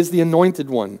 Right? He is the anointed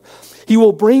one. "He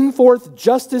will bring forth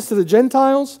justice to the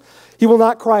Gentiles. He will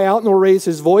not cry out nor raise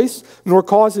his voice, nor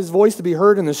cause his voice to be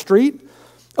heard in the street.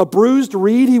 A bruised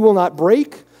reed he will not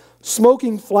break.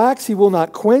 Smoking flax he will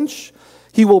not quench.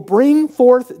 He will bring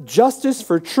forth justice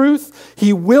for truth.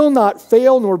 He will not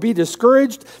fail nor be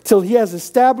discouraged till he has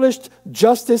established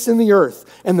justice in the earth,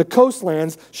 and the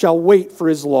coastlands shall wait for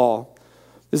his law."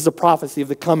 This is a prophecy of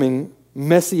the coming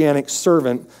messianic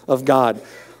servant of God.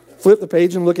 Flip the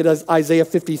page and look at Isaiah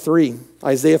 53.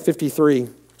 Isaiah 53.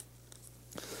 An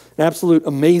absolute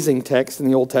amazing text in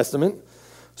the Old Testament,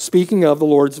 speaking of the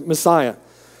Lord's Messiah.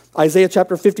 Isaiah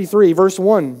chapter 53, verse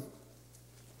 1.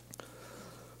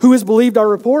 Who has believed our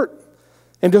report?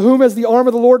 And to whom has the arm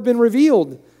of the Lord been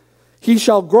revealed? He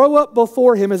shall grow up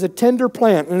before him as a tender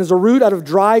plant and as a root out of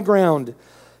dry ground.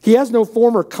 He has no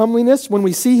form or comeliness. When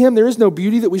we see him, there is no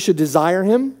beauty that we should desire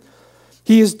him.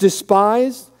 He is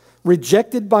despised,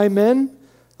 rejected by men,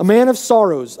 a man of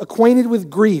sorrows, acquainted with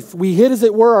grief. We hid, as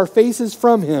it were, our faces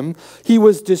from him. He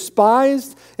was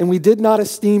despised, and we did not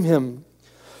esteem him.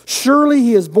 Surely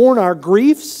he has borne our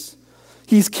griefs.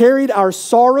 He's carried our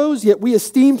sorrows, yet we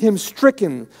esteemed him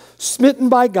stricken, smitten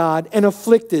by God, and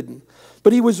afflicted.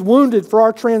 But he was wounded for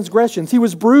our transgressions. He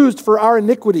was bruised for our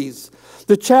iniquities.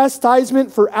 The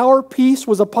chastisement for our peace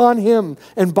was upon him,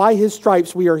 and by his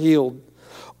stripes we are healed.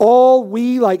 All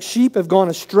we like sheep have gone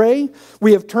astray.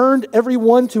 We have turned every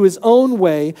one to his own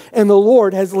way, and the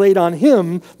Lord has laid on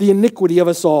him the iniquity of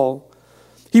us all.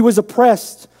 He was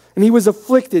oppressed, and he was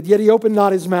afflicted, yet he opened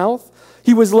not his mouth.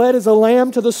 He was led as a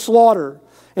lamb to the slaughter,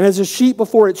 and as a sheep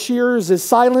before its shearers is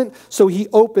silent, so he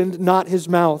opened not his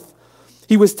mouth.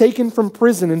 He was taken from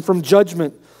prison and from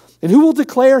judgment. And who will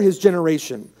declare his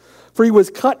generation? For he was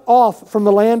cut off from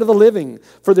the land of the living.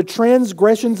 For the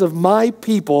transgressions of my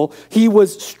people he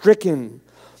was stricken.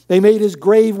 They made his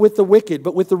grave with the wicked,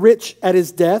 but with the rich at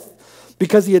his death,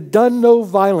 because he had done no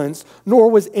violence, nor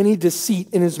was any deceit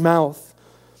in his mouth.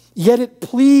 Yet it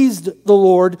pleased the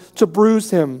Lord to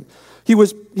bruise him. He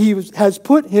has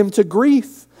put him to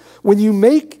grief. When you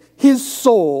make his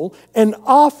soul an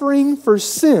offering for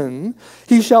sin,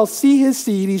 he shall see his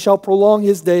seed, he shall prolong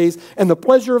his days, and the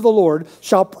pleasure of the Lord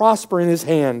shall prosper in his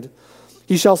hand.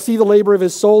 He shall see the labor of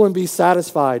his soul and be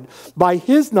satisfied. By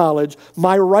his knowledge,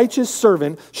 my righteous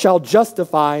servant shall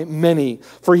justify many,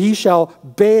 for he shall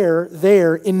bear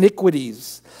their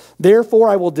iniquities. Therefore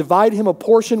I will divide him a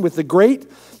portion with the great.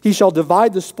 He shall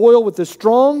divide the spoil with the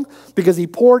strong, because he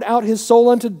poured out his soul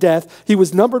unto death. He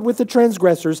was numbered with the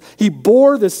transgressors. He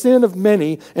bore the sin of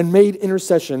many and made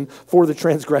intercession for the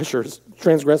transgressors.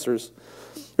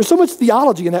 There's so much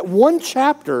theology in that one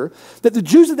chapter that the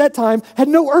Jews at that time had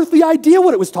no earthly idea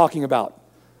what it was talking about,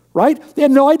 right? They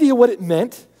had no idea what it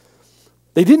meant.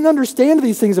 They didn't understand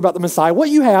these things about the Messiah. What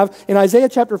you have in Isaiah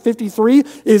chapter 53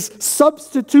 is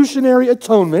substitutionary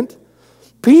atonement.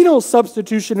 Penal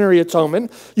substitutionary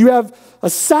atonement. You have a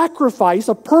sacrifice,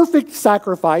 a perfect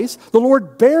sacrifice, the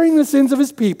Lord bearing the sins of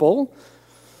his people.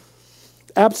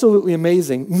 Absolutely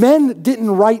amazing. Men didn't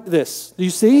write this. Do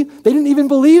you see? They didn't even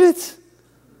believe it.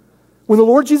 When the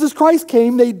Lord Jesus Christ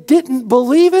came, they didn't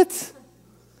believe it.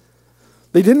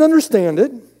 They didn't understand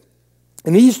it.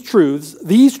 And these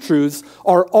truths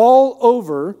are all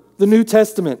over the New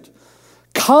Testament.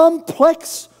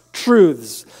 Complex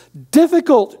truths,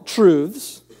 difficult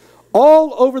truths,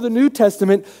 all over the New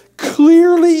Testament,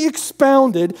 clearly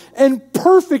expounded and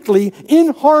perfectly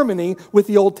in harmony with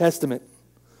the Old Testament.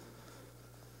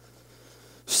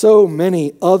 So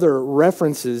many other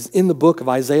references in the book of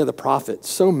Isaiah the prophet,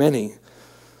 so many.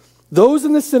 Those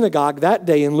in the synagogue that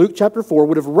day in Luke chapter 4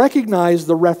 would have recognized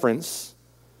the reference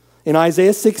in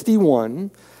Isaiah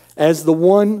 61 as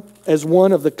one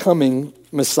of the coming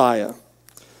Messiah.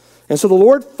 And so the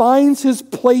Lord finds his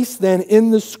place then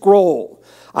in the scroll.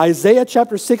 Isaiah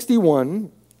chapter 61,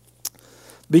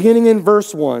 beginning in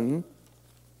verse 1,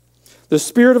 the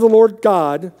Spirit of the Lord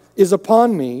God is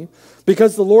upon me,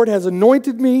 because the Lord has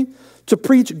anointed me to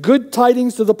preach good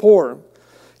tidings to the poor.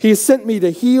 He has sent me to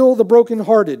heal the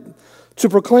brokenhearted, to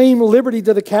proclaim liberty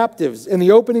to the captives, and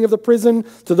the opening of the prison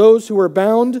to those who are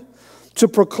bound, to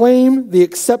proclaim the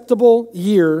acceptable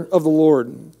year of the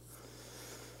Lord.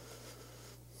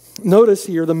 Notice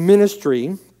here the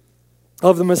ministry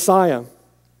of the Messiah.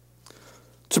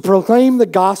 To proclaim the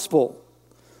gospel,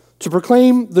 to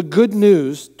proclaim the good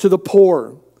news to the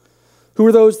poor. Who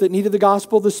are those that needed the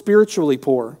gospel? The spiritually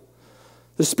poor.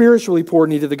 The spiritually poor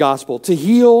needed the gospel. To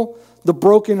heal the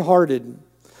brokenhearted.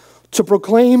 To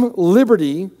proclaim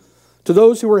liberty to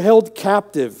those who are held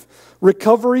captive.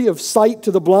 Recovery of sight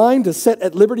to the blind. To set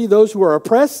at liberty those who are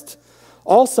oppressed.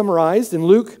 All summarized in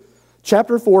Luke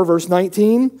chapter 4, verse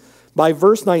 19. By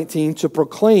verse 19, to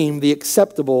proclaim the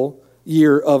acceptable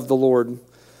year of the Lord.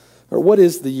 Or what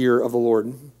is the year of the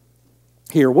Lord?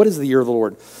 Here, what is the year of the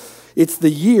Lord? It's the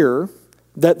year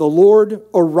that the Lord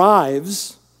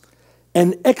arrives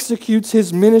and executes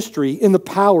his ministry in the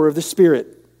power of the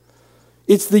Spirit.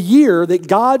 It's the year that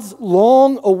God's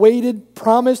long-awaited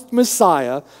promised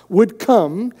Messiah would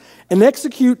come and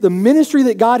execute the ministry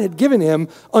that God had given him,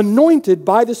 anointed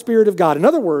by the Spirit of God. In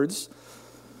other words,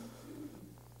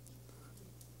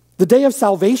 the day of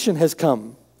salvation has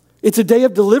come. It's a day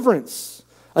of deliverance,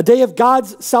 a day of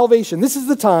God's salvation. This is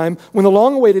the time when the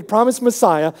long-awaited promised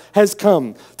Messiah has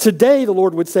come. Today, the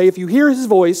Lord would say, if you hear his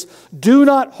voice, do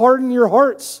not harden your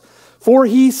hearts. For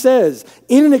he says,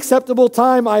 in an acceptable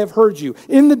time I have heard you.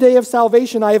 In the day of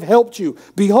salvation I have helped you.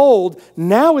 Behold,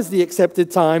 now is the accepted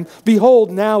time.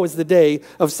 Behold, now is the day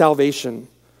of salvation.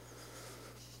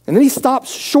 And then he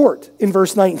stops short in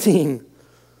verse 19.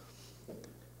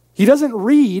 He doesn't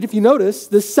read, if you notice,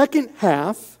 the second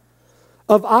half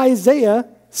of Isaiah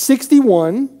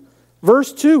 61,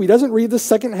 verse 2. He doesn't read the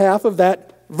second half of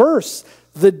that verse.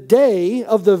 The day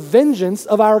of the vengeance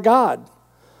of our God.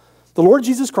 The Lord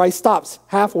Jesus Christ stops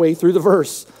halfway through the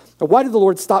verse. Now, why did the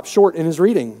Lord stop short in his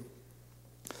reading?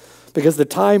 Because the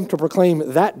time to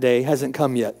proclaim that day hasn't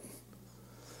come yet.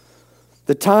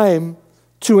 The time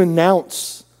to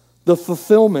announce the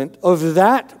fulfillment of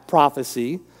that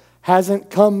prophecy hasn't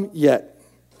come yet.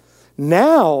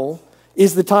 Now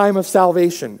is the time of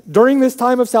salvation. During this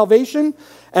time of salvation,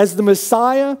 as the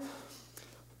Messiah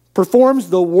performs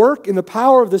the work in the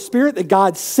power of the Spirit that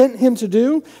God sent him to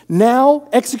do, now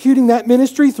executing that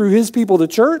ministry through his people, the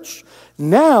church,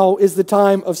 now is the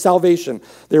time of salvation.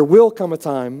 There will come a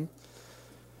time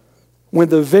when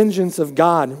the vengeance of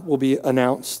God will be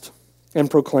announced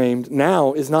and proclaimed.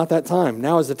 Now is not that time.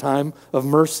 Now is the time of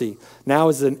mercy. Now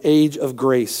is an age of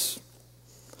grace.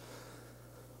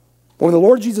 When the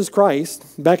Lord Jesus Christ,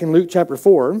 back in Luke chapter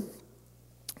 4,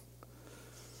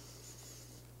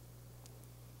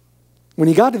 when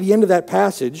he got to the end of that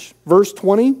passage, verse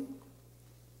 20,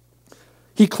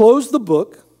 he closed the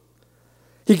book,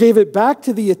 he gave it back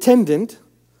to the attendant,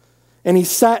 and he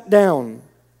sat down.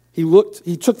 He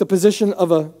took the position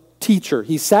of a teacher.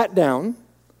 He sat down.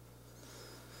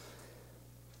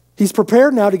 He's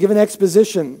prepared now to give an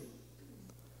exposition.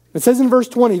 It says in verse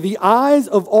 20, the eyes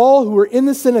of all who were in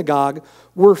the synagogue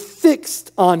were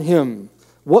fixed on him.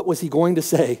 What was he going to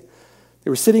say?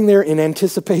 They were sitting there in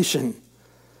anticipation.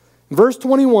 In verse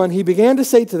 21, he began to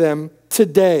say to them,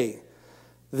 today,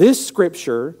 this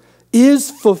scripture is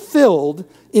fulfilled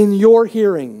in your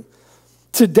hearing.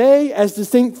 Today, as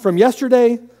distinct from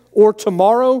yesterday or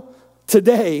tomorrow,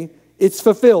 today, it's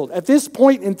fulfilled. At this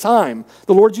point in time,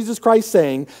 the Lord Jesus Christ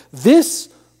saying, this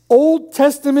Old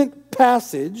Testament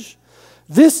passage,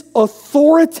 this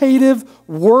authoritative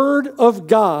word of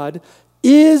God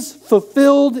is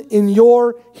fulfilled in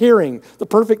your hearing. The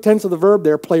perfect tense of the verb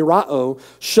there, plerao,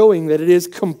 showing that it is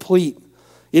complete.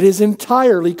 It is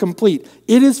entirely complete.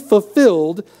 It is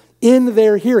fulfilled in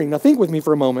their hearing. Now think with me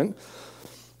for a moment.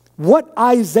 What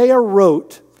Isaiah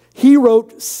wrote, he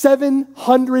wrote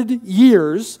 700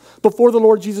 years before the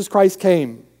Lord Jesus Christ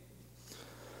came.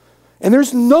 And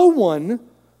there's no one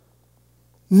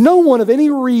of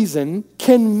any reason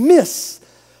can miss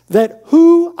that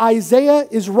who Isaiah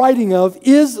is writing of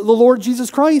is the Lord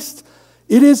Jesus Christ.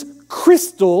 It is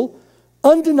crystal,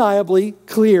 undeniably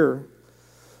clear.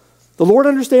 The Lord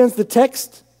understands the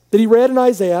text that he read in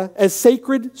Isaiah as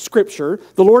sacred scripture.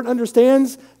 The Lord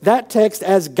understands that text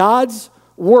as God's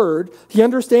word. He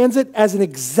understands it as an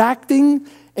exacting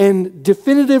and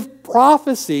definitive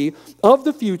prophecy of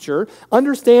the future,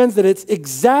 understands that its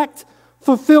exact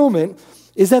fulfillment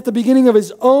is at the beginning of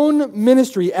his own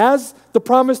ministry as the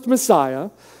promised Messiah,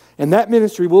 and that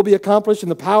ministry will be accomplished in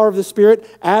the power of the Spirit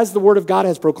as the Word of God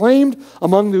has proclaimed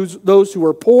among those who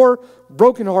are poor,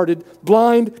 brokenhearted,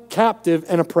 blind, captive,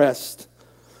 and oppressed.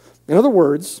 In other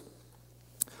words,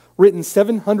 written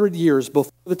 700 years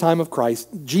before the time of Christ,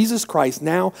 Jesus Christ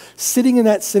now sitting in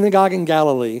that synagogue in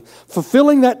Galilee,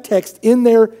 fulfilling that text in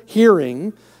their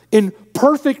hearing in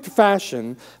perfect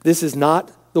fashion. This is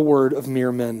not the word of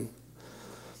mere men.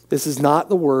 This is not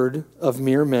the word of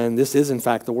mere men. This is, in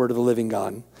fact, the word of the living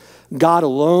God. God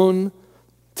alone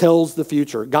tells the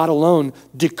future. God alone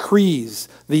decrees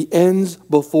the ends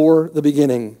before the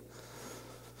beginning.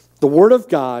 The word of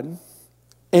God,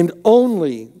 and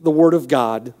only the word of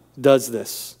God, does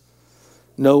this.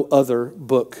 No other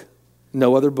book.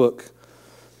 No other book.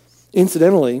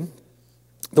 Incidentally,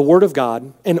 the word of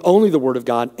God, and only the word of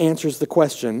God, answers the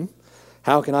question,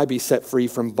 how can I be set free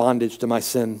from bondage to my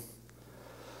sin?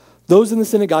 Those in the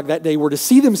synagogue that day were to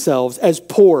see themselves as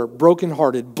poor,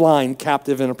 brokenhearted, blind,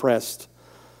 captive, and oppressed.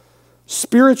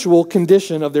 Spiritual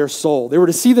condition of their soul. They were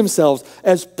to see themselves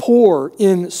as poor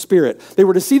in spirit. They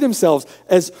were to see themselves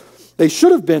as They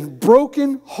should have been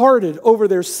brokenhearted over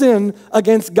their sin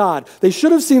against God. They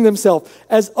should have seen themselves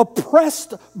as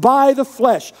oppressed by the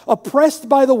flesh, oppressed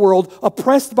by the world,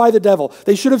 oppressed by the devil.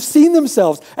 They should have seen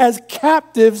themselves as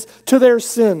captives to their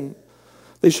sin.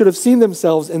 They should have seen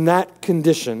themselves in that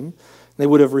condition. They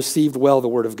would have received well the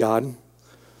word of God,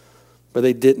 but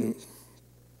they didn't.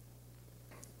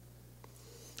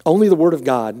 Only the word of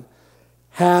God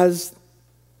has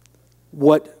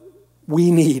what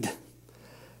we need,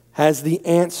 has the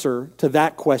answer to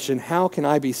that question: how can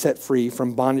I be set free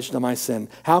from bondage to my sin?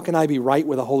 How can I be right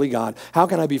with a holy God? How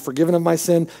can I be forgiven of my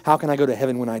sin? How can I go to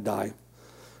heaven when I die?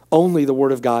 Only the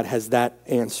Word of God has that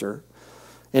answer,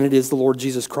 and it is the Lord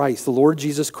Jesus Christ. The Lord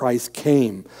Jesus Christ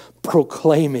came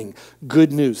proclaiming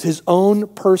good news, his own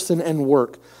person and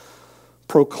work,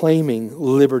 proclaiming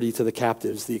liberty to the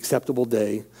captives, the acceptable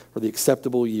day or the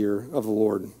acceptable year of the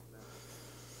Lord.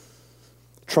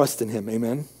 Trust in him,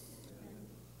 amen?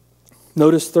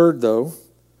 Notice third, though,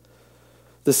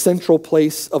 the central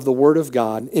place of the Word of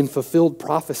God in fulfilled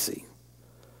prophecy.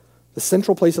 The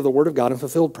central place of the Word of God in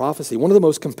fulfilled prophecy. One of the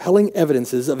most compelling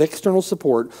evidences of external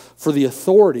support for the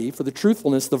authority, for the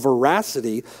truthfulness, the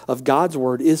veracity of God's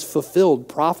Word is fulfilled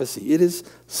prophecy. It is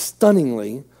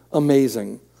stunningly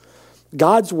amazing.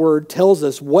 God's Word tells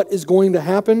us what is going to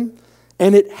happen,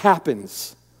 and it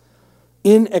happens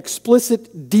in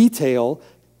explicit detail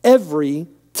every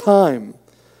time.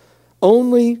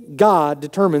 Only God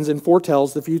determines and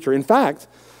foretells the future. In fact,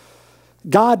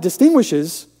 God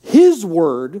distinguishes his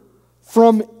word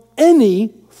from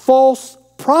any false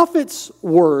prophet's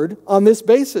word on this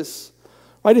basis.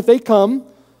 Right? If they come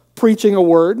preaching a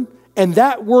word and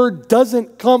that word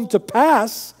doesn't come to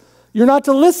pass, you're not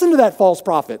to listen to that false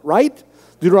prophet, right?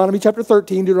 Deuteronomy chapter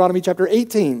 13, Deuteronomy chapter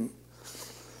 18.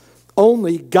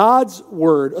 Only God's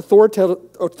word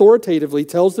authoritatively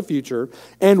tells the future,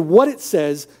 and what it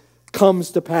says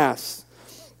comes to pass.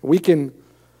 We can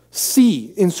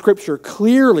see in Scripture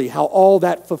clearly how all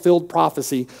that fulfilled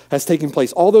prophecy has taken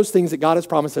place. All those things that God has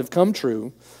promised have come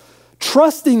true.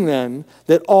 Trusting then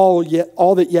that all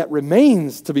that yet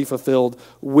remains to be fulfilled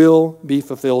will be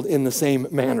fulfilled in the same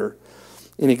manner,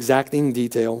 in exacting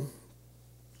detail.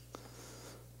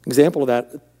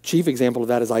 Chief example of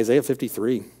that is Isaiah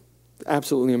 53.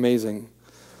 Absolutely amazing.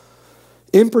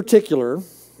 In particular,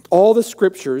 all the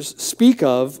Scriptures speak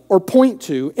of or point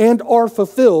to and are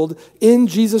fulfilled in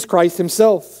Jesus Christ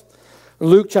himself. In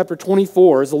Luke chapter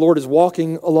 24, as the Lord is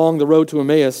walking along the road to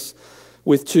Emmaus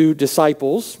with two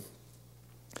disciples,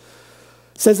 it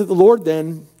says that the Lord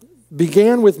then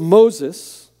began with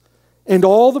Moses and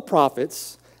all the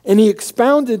prophets, and he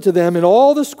expounded to them in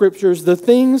all the Scriptures the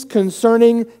things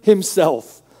concerning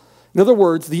himself. In other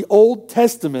words, the Old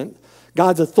Testament,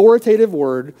 God's authoritative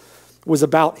word, was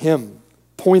about him,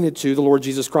 pointed to the Lord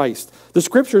Jesus Christ. The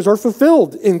Scriptures are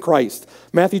fulfilled in Christ.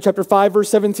 Matthew chapter 5, verse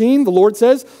 17, the Lord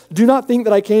says, "Do not think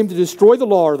that I came to destroy the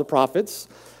law or the prophets.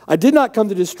 I did not come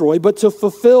to destroy, but to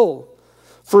fulfill.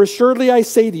 For assuredly I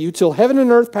say to you, till heaven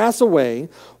and earth pass away,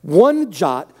 one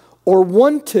jot or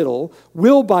one tittle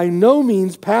will by no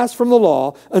means pass from the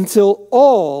law until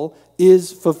all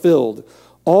is fulfilled."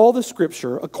 All the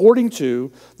Scripture, according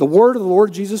to the word of the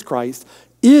Lord Jesus Christ,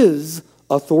 is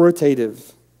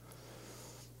authoritative.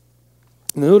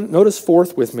 Notice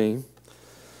fourth with me,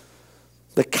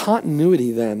 the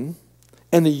continuity then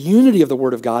and the unity of the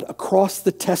Word of God across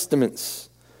the Testaments.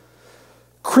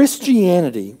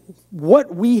 Christianity,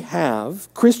 what we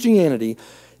have, Christianity,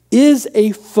 is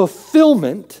a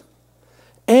fulfillment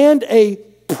and a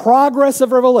progress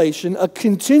of revelation, a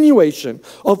continuation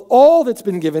of all that's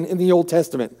been given in the Old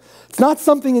Testament. It's not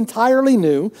something entirely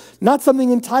new, not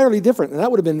something entirely different. And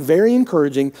that would have been very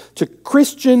encouraging to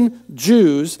Christian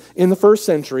Jews in the first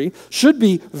century, should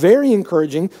be very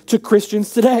encouraging to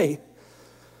Christians today.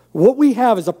 What we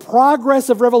have is a progress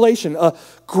of revelation, a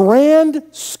grand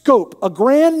scope, a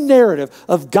grand narrative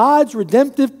of God's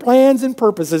redemptive plans and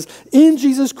purposes in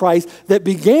Jesus Christ that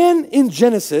began in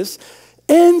Genesis,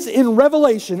 ends in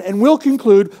Revelation, and will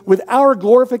conclude with our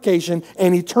glorification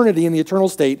and eternity in the eternal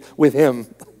state with him.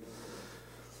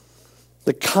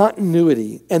 The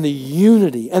continuity and the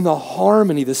unity and the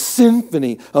harmony, the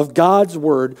symphony of God's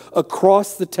word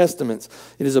across the Testaments.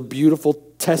 It is a beautiful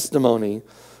testimony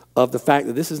of the fact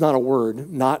that this is not a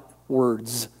word, not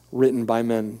words written by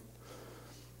men.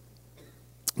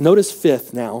 Notice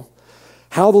fifth now,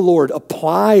 how the Lord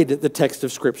applied the text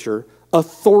of Scripture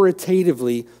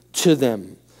authoritatively to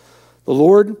them. The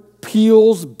Lord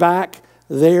peels back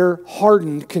their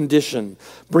hardened condition,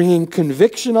 bringing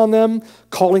conviction on them,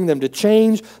 calling them to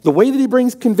change. The way that he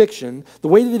brings conviction, the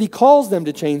way that he calls them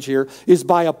to change here is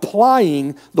by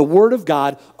applying the Word of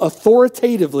God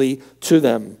authoritatively to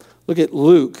them. Look at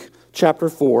Luke chapter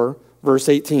 4, verse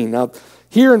 18. Now,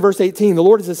 here in verse 18, the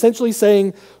Lord is essentially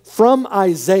saying from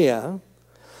Isaiah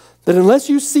that unless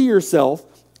you see yourself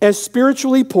as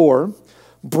spiritually poor,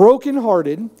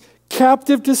 brokenhearted,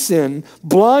 captive to sin,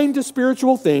 blind to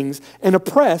spiritual things, and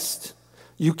oppressed,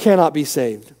 you cannot be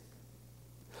saved.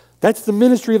 That's the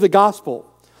ministry of the gospel.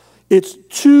 It's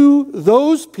to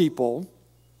those people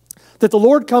that the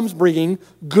Lord comes bringing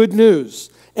good news,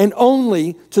 and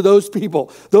only to those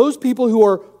people. Those people who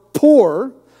are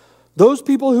poor, those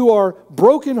people who are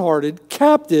brokenhearted,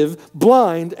 captive,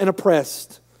 blind, and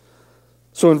oppressed.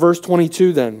 So in verse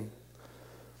 22 then,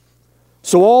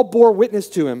 so all bore witness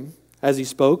to him as he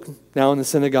spoke, now in the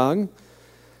synagogue,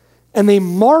 and they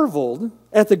marveled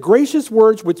at the gracious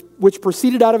words which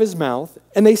proceeded out of his mouth,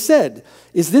 and they said,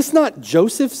 is this not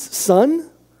Joseph's son?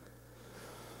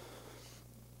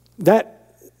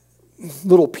 That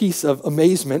little piece of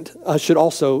amazement should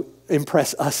also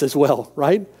impress us as well,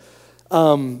 right?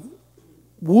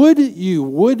 Would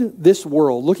this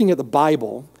world, looking at the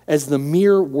Bible as the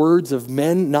mere words of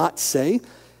men, not say,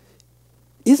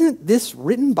 isn't this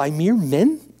written by mere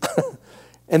men?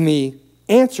 And the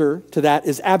answer to that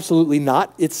is absolutely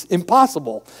not. It's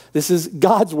impossible. This is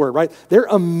God's word, right? They're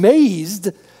amazed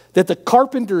that the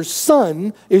carpenter's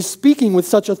son is speaking with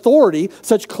such authority,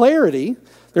 such clarity.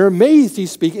 They're amazed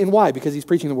he's speaking. And why? Because he's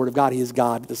preaching the word of God. He is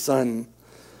God, the Son.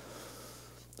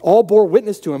 All bore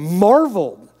witness to him,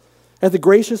 marveled at the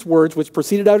gracious words which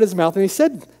proceeded out of his mouth. And he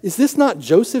said, is this not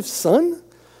Joseph's son?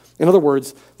 In other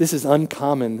words, this is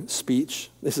uncommon speech.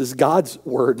 This is God's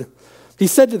word. He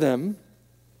said to them,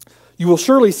 you will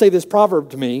surely say this proverb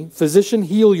to me, physician,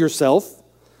 heal yourself.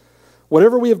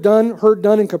 Whatever we have heard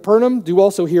done in Capernaum, do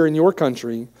also here in your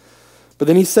country. But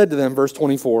then he said to them, verse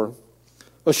 24,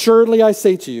 assuredly I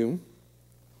say to you,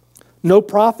 no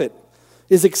prophet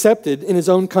is accepted in his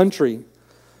own country.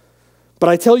 But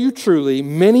I tell you truly,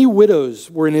 many widows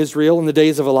were in Israel in the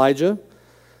days of Elijah,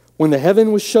 when the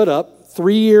heaven was shut up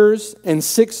 3 years and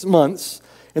 6 months,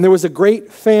 and there was a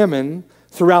great famine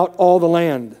throughout all the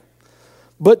land.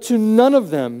 But to none of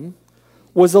them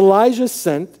was Elijah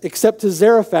sent except to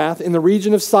Zarephath in the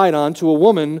region of Sidon to a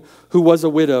woman who was a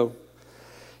widow.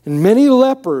 And many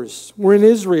lepers were in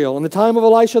Israel in the time of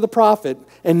Elisha the prophet,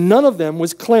 and none of them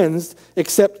was cleansed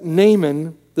except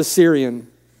Naaman the Syrian.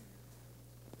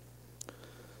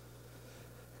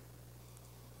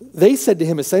 They said to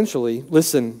him essentially,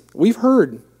 listen, we've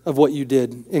heard of what you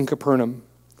did in Capernaum.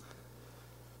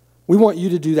 We want you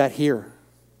to do that here.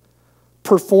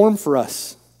 Perform for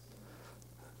us.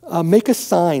 Make a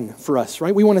sign for us,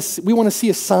 right? We want to see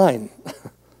a sign.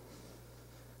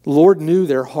 The Lord knew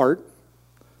their heart.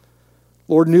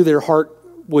 Lord knew their heart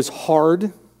was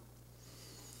hard.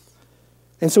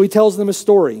 And so he tells them a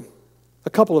story, a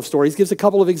couple of stories, gives a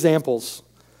couple of examples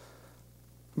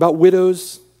about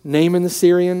widows, Naaman the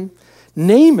Syrian.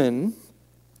 Naaman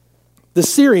the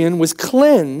Syrian was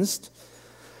cleansed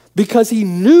because he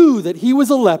knew that he was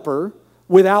a leper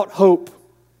without hope,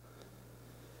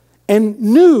 and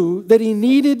knew that he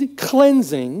needed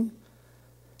cleansing,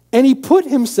 and he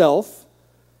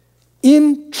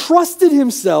entrusted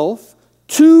himself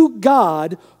to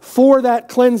God for that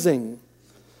cleansing.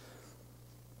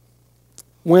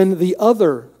 When the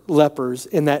other lepers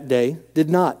in that day did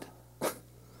not.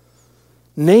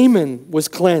 Naaman was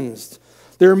cleansed.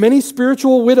 There are many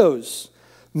spiritual widows,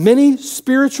 many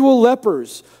spiritual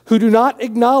lepers who do not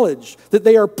acknowledge that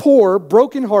they are poor,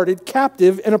 brokenhearted,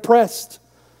 captive, and oppressed.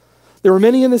 There were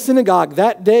many in the synagogue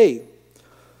that day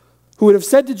who would have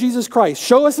said to Jesus Christ,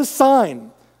 show us a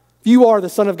sign. If you are the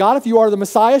Son of God, if you are the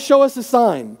Messiah, show us a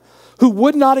sign. Who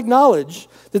would not acknowledge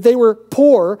that they were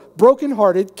poor,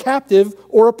 brokenhearted, captive,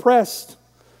 or oppressed.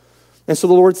 And so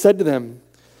the Lord said to them,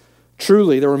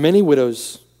 truly, there were many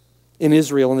widows in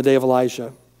Israel in the day of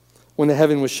Elijah, when the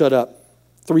heaven was shut up,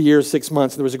 3 years, 6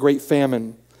 months, and there was a great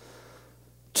famine.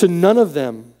 To none of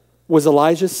them was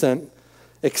Elijah sent,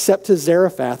 except to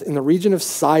Zarephath in the region of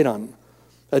Sidon,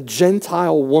 a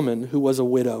Gentile woman who was a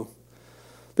widow.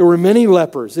 There were many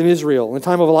lepers in Israel in the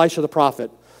time of Elisha the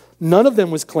prophet. None of them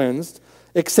was cleansed,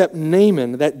 except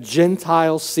Naaman, that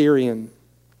Gentile Syrian.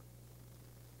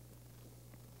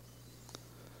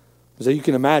 So you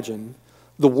can imagine,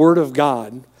 the Word of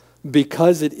God,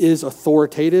 because it is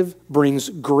authoritative, brings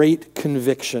great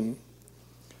conviction.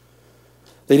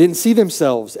 They didn't see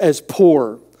themselves as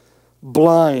poor,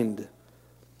 blind,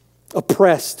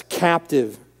 oppressed,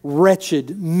 captive,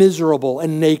 wretched, miserable,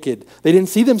 and naked. They didn't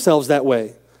see themselves that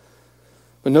way.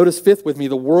 But notice fifth with me,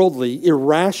 the worldly,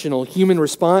 irrational human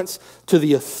response to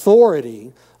the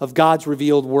authority of God's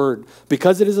revealed word.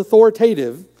 Because it is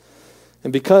authoritative,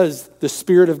 and because the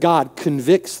Spirit of God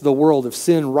convicts the world of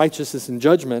sin, righteousness, and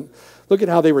judgment, look at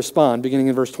how they respond, beginning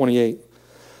in verse 28.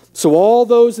 So all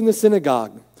those in the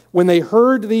synagogue, when they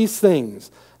heard these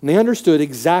things, and they understood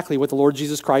exactly what the Lord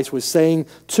Jesus Christ was saying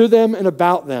to them and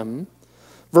about them,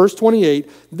 verse 28,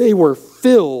 they were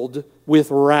filled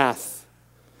with wrath.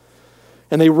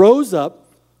 And they rose up,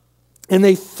 and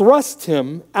they thrust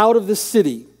him out of the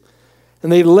city. And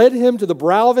they led him to the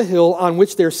brow of a hill on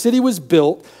which their city was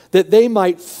built, that they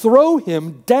might throw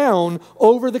him down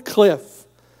over the cliff.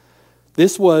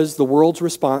 This was the world's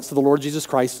response to the Lord Jesus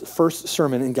Christ's first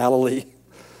sermon in Galilee.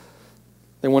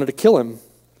 They wanted to kill him.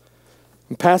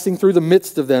 And passing through the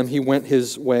midst of them, he went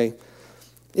his way.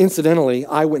 Incidentally,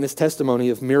 eyewitness testimony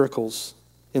of miracles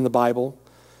in the Bible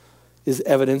is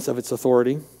evidence of its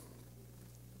authority.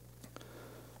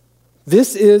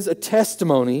 This is a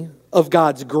testimony of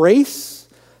God's grace,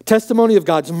 testimony of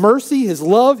God's mercy, His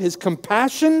love, His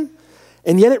compassion,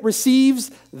 and yet it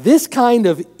receives this kind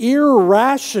of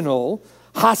irrational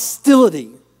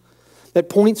hostility that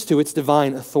points to its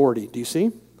divine authority. Do you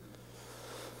see?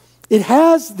 It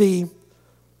has the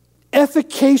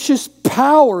efficacious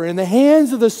power in the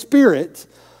hands of the Spirit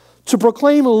to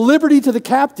proclaim liberty to the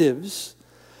captives,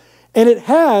 and it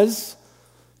has,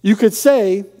 you could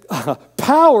say,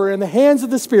 power in the hands of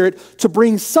the Spirit to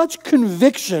bring such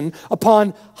conviction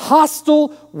upon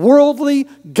hostile, worldly,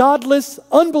 godless,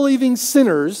 unbelieving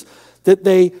sinners that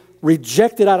they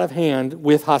reject it out of hand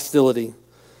with hostility.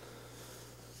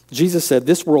 Jesus said,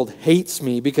 "This world hates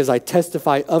me because I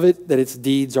testify of it that its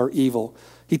deeds are evil."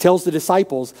 He tells the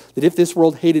disciples that if this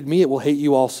world hated me, it will hate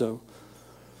you also.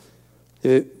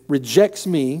 If it rejects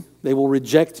me, they will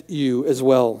reject you as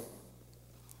well.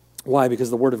 Why? Because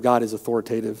the Word of God is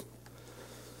authoritative.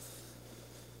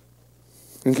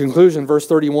 In conclusion, verse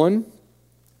 31,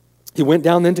 he went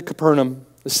down then to Capernaum,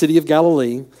 the city of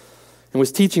Galilee, and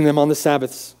was teaching them on the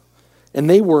Sabbaths. And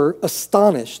they were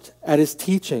astonished at his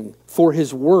teaching, for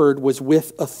his word was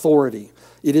with authority.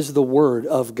 It is the word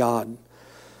of God.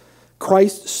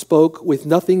 Christ spoke with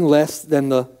nothing less than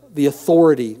the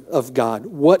authority of God.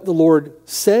 What the Lord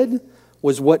said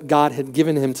was what God had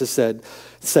given him to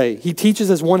say. He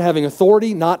teaches as one having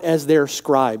authority, not as their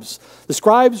scribes. The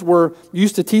scribes were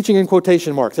used to teaching in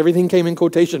quotation marks. Everything came in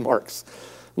quotation marks.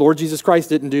 Lord Jesus Christ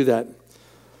didn't do that.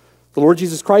 The Lord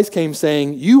Jesus Christ came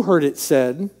saying, "You heard it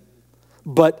said,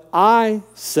 but I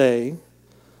say,"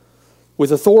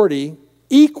 with authority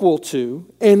equal to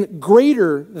and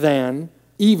greater than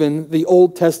even the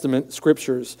Old Testament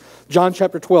scriptures. John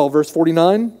chapter 12, verse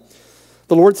 49.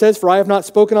 The Lord says, "For I have not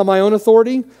spoken on my own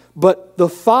authority, but the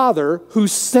Father who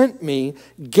sent me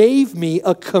gave me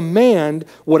a command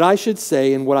what I should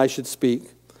say and what I should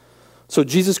speak." So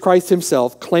Jesus Christ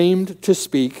himself claimed to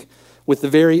speak with the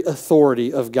very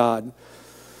authority of God.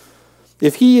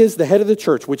 If he is the head of the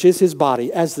church, which is his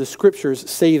body, as the scriptures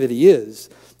say that he is,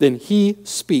 then he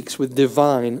speaks with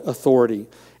divine authority.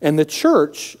 And the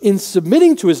church, in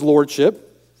submitting to his lordship,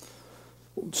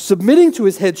 submitting to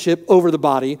his headship over the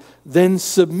body, then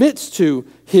submits to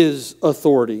his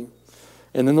authority.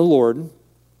 And then the Lord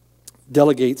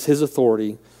delegates his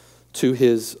authority to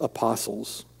his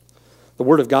apostles. The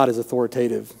word of God is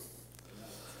authoritative.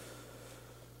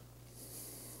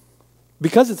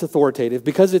 Because it's authoritative,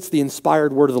 because it's the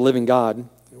inspired word of the living God,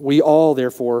 we all,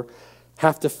 therefore,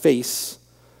 have to face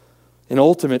an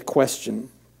ultimate question.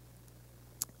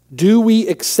 Do we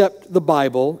accept the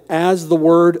Bible as the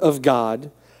Word of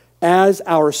God, as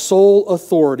our sole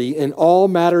authority in all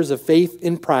matters of faith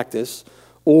and practice,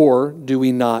 or do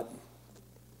we not?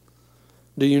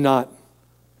 Do you not?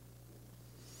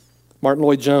 Martin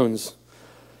Lloyd-Jones,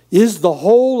 is the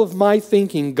whole of my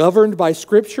thinking governed by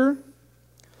Scripture,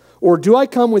 or do I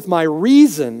come with my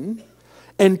reason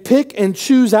and pick and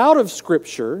choose out of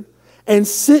Scripture and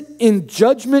sit in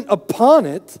judgment upon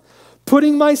it,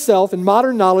 putting myself and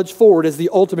modern knowledge forward as the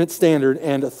ultimate standard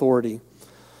and authority?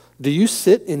 Do you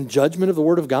sit in judgment of the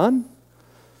Word of God?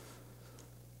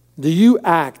 Do you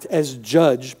act as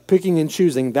judge, picking and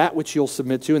choosing that which you'll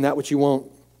submit to and that which you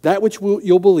won't? That which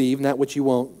you'll believe and that which you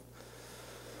won't?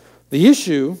 The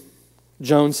issue,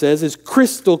 Jones says, is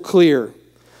crystal clear.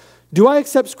 Do I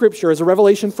accept Scripture as a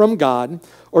revelation from God,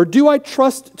 or do I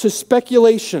trust to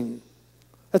speculation?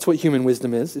 That's what human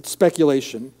wisdom is. It's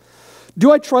speculation.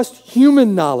 Do I trust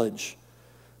human knowledge,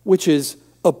 which is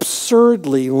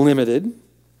absurdly limited?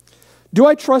 Do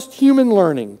I trust human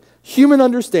learning, human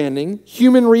understanding,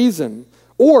 human reason?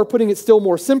 Or, putting it still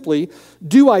more simply,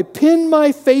 do I pin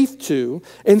my faith to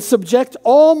and subject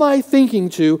all my thinking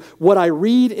to what I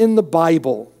read in the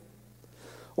Bible?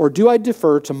 Or do I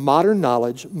defer to modern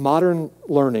knowledge, modern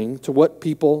learning, to what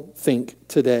people think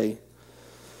today?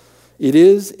 It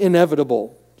is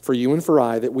inevitable for you and for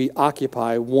I that we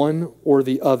occupy one or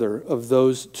the other of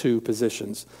those two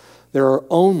positions. There are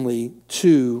only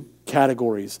two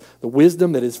categories: the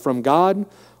wisdom that is from God,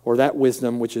 or that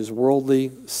wisdom which is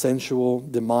worldly, sensual,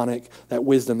 demonic, that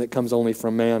wisdom that comes only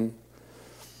from man.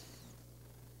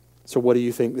 So what do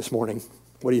you think this morning?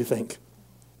 What do you think?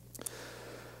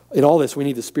 In all this, we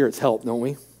need the Spirit's help, don't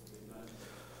we?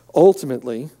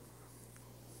 Ultimately,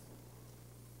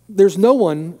 there's no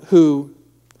one who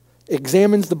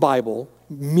examines the Bible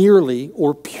merely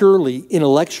or purely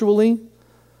intellectually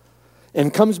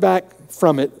and comes back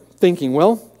from it thinking,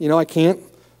 well, I can't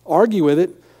argue with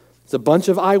it. It's a bunch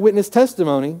of eyewitness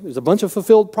testimony. There's a bunch of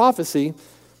fulfilled prophecy.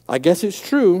 I guess it's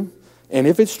true. And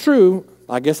if it's true,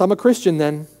 I guess I'm a Christian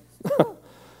then.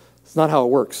 It's not how it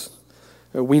works.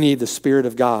 We need the Spirit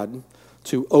of God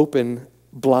to open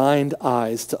blind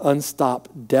eyes, to unstop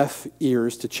deaf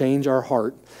ears, to change our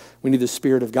heart. We need the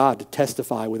Spirit of God to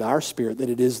testify with our spirit that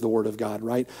it is the Word of God,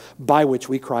 right? By which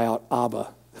we cry out,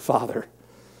 Abba, Father.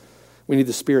 We need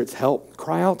the Spirit's help.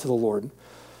 Cry out to the Lord.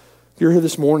 If you're here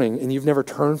this morning and you've never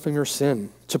turned from your sin,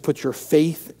 to put your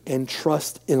faith and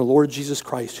trust in the Lord Jesus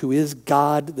Christ, who is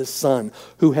God the Son,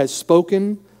 who has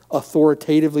spoken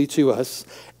authoritatively to us,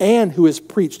 and who has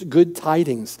preached good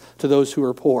tidings to those who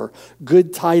are poor,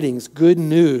 good tidings, good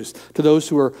news to those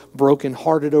who are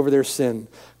brokenhearted over their sin.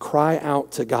 Cry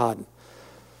out to God.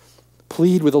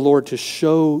 Plead with the Lord to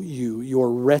show you your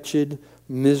wretched,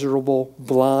 miserable,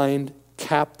 blind,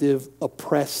 captive,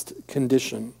 oppressed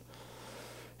condition,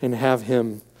 and have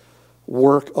Him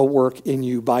work a work in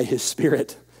you by His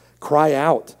Spirit. Cry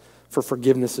out for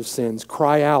forgiveness of sins.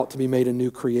 Cry out to be made a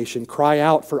new creation. Cry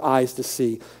out for eyes to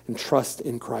see and trust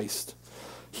in Christ.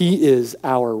 He is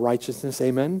our righteousness,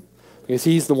 amen? Because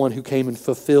He's the one who came and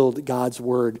fulfilled God's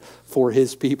word for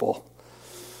His people.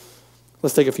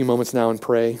 Let's take a few moments now and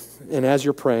pray. And as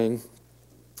you're praying,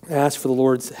 ask for the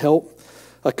Lord's help.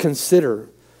 Consider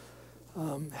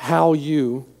how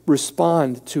you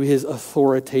respond to His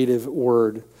authoritative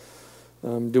word.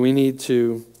 Do we need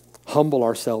to humble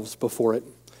ourselves before it?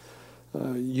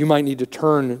 You might need to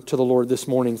turn to the Lord this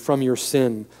morning from your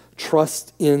sin.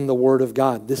 Trust in the Word of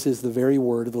God. This is the very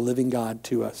Word of the living God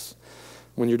to us.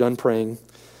 When you're done praying,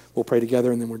 we'll pray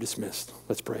together and then we're dismissed.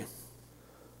 Let's pray.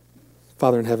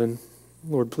 Father in heaven,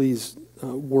 Lord, please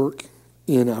work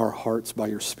in our hearts by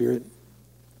your Spirit.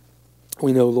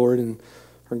 We know, Lord, and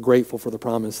are grateful for the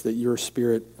promise that your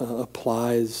Spirit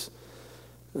applies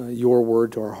your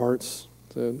word to our hearts,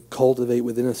 to cultivate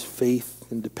within us faith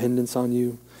and dependence on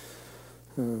you,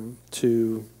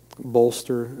 to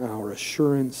bolster our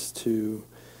assurance, to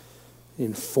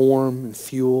inform and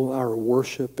fuel our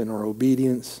worship and our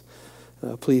obedience.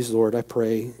 Please, Lord, I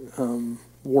pray,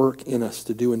 work in us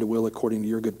to do and to will according to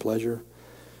your good pleasure.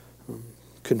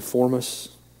 Conform us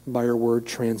by your word,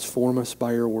 transform us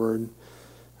by your word,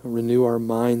 renew our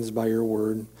minds by your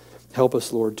word. Help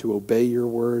us, Lord, to obey your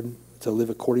word, to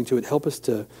live according to it. Help us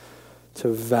to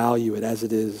value it as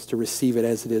it is, to receive it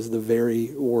as it is, the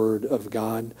very word of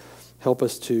God. Help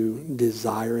us to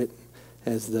desire it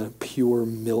as the pure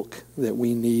milk that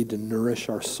we need to nourish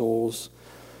our souls.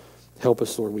 Help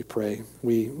us, Lord, we pray.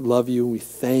 We love you. We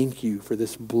thank you for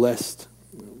this blessed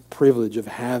privilege of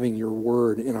having your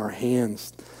word in our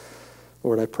hands.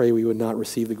 Lord, I pray we would not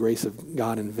receive the grace of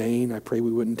God in vain. I pray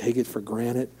we wouldn't take it for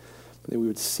granted, but that we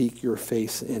would seek your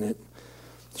face in it.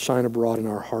 Shine abroad in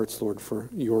our hearts, Lord, for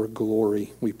your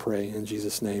glory, we pray. In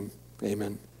Jesus' name,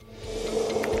 amen.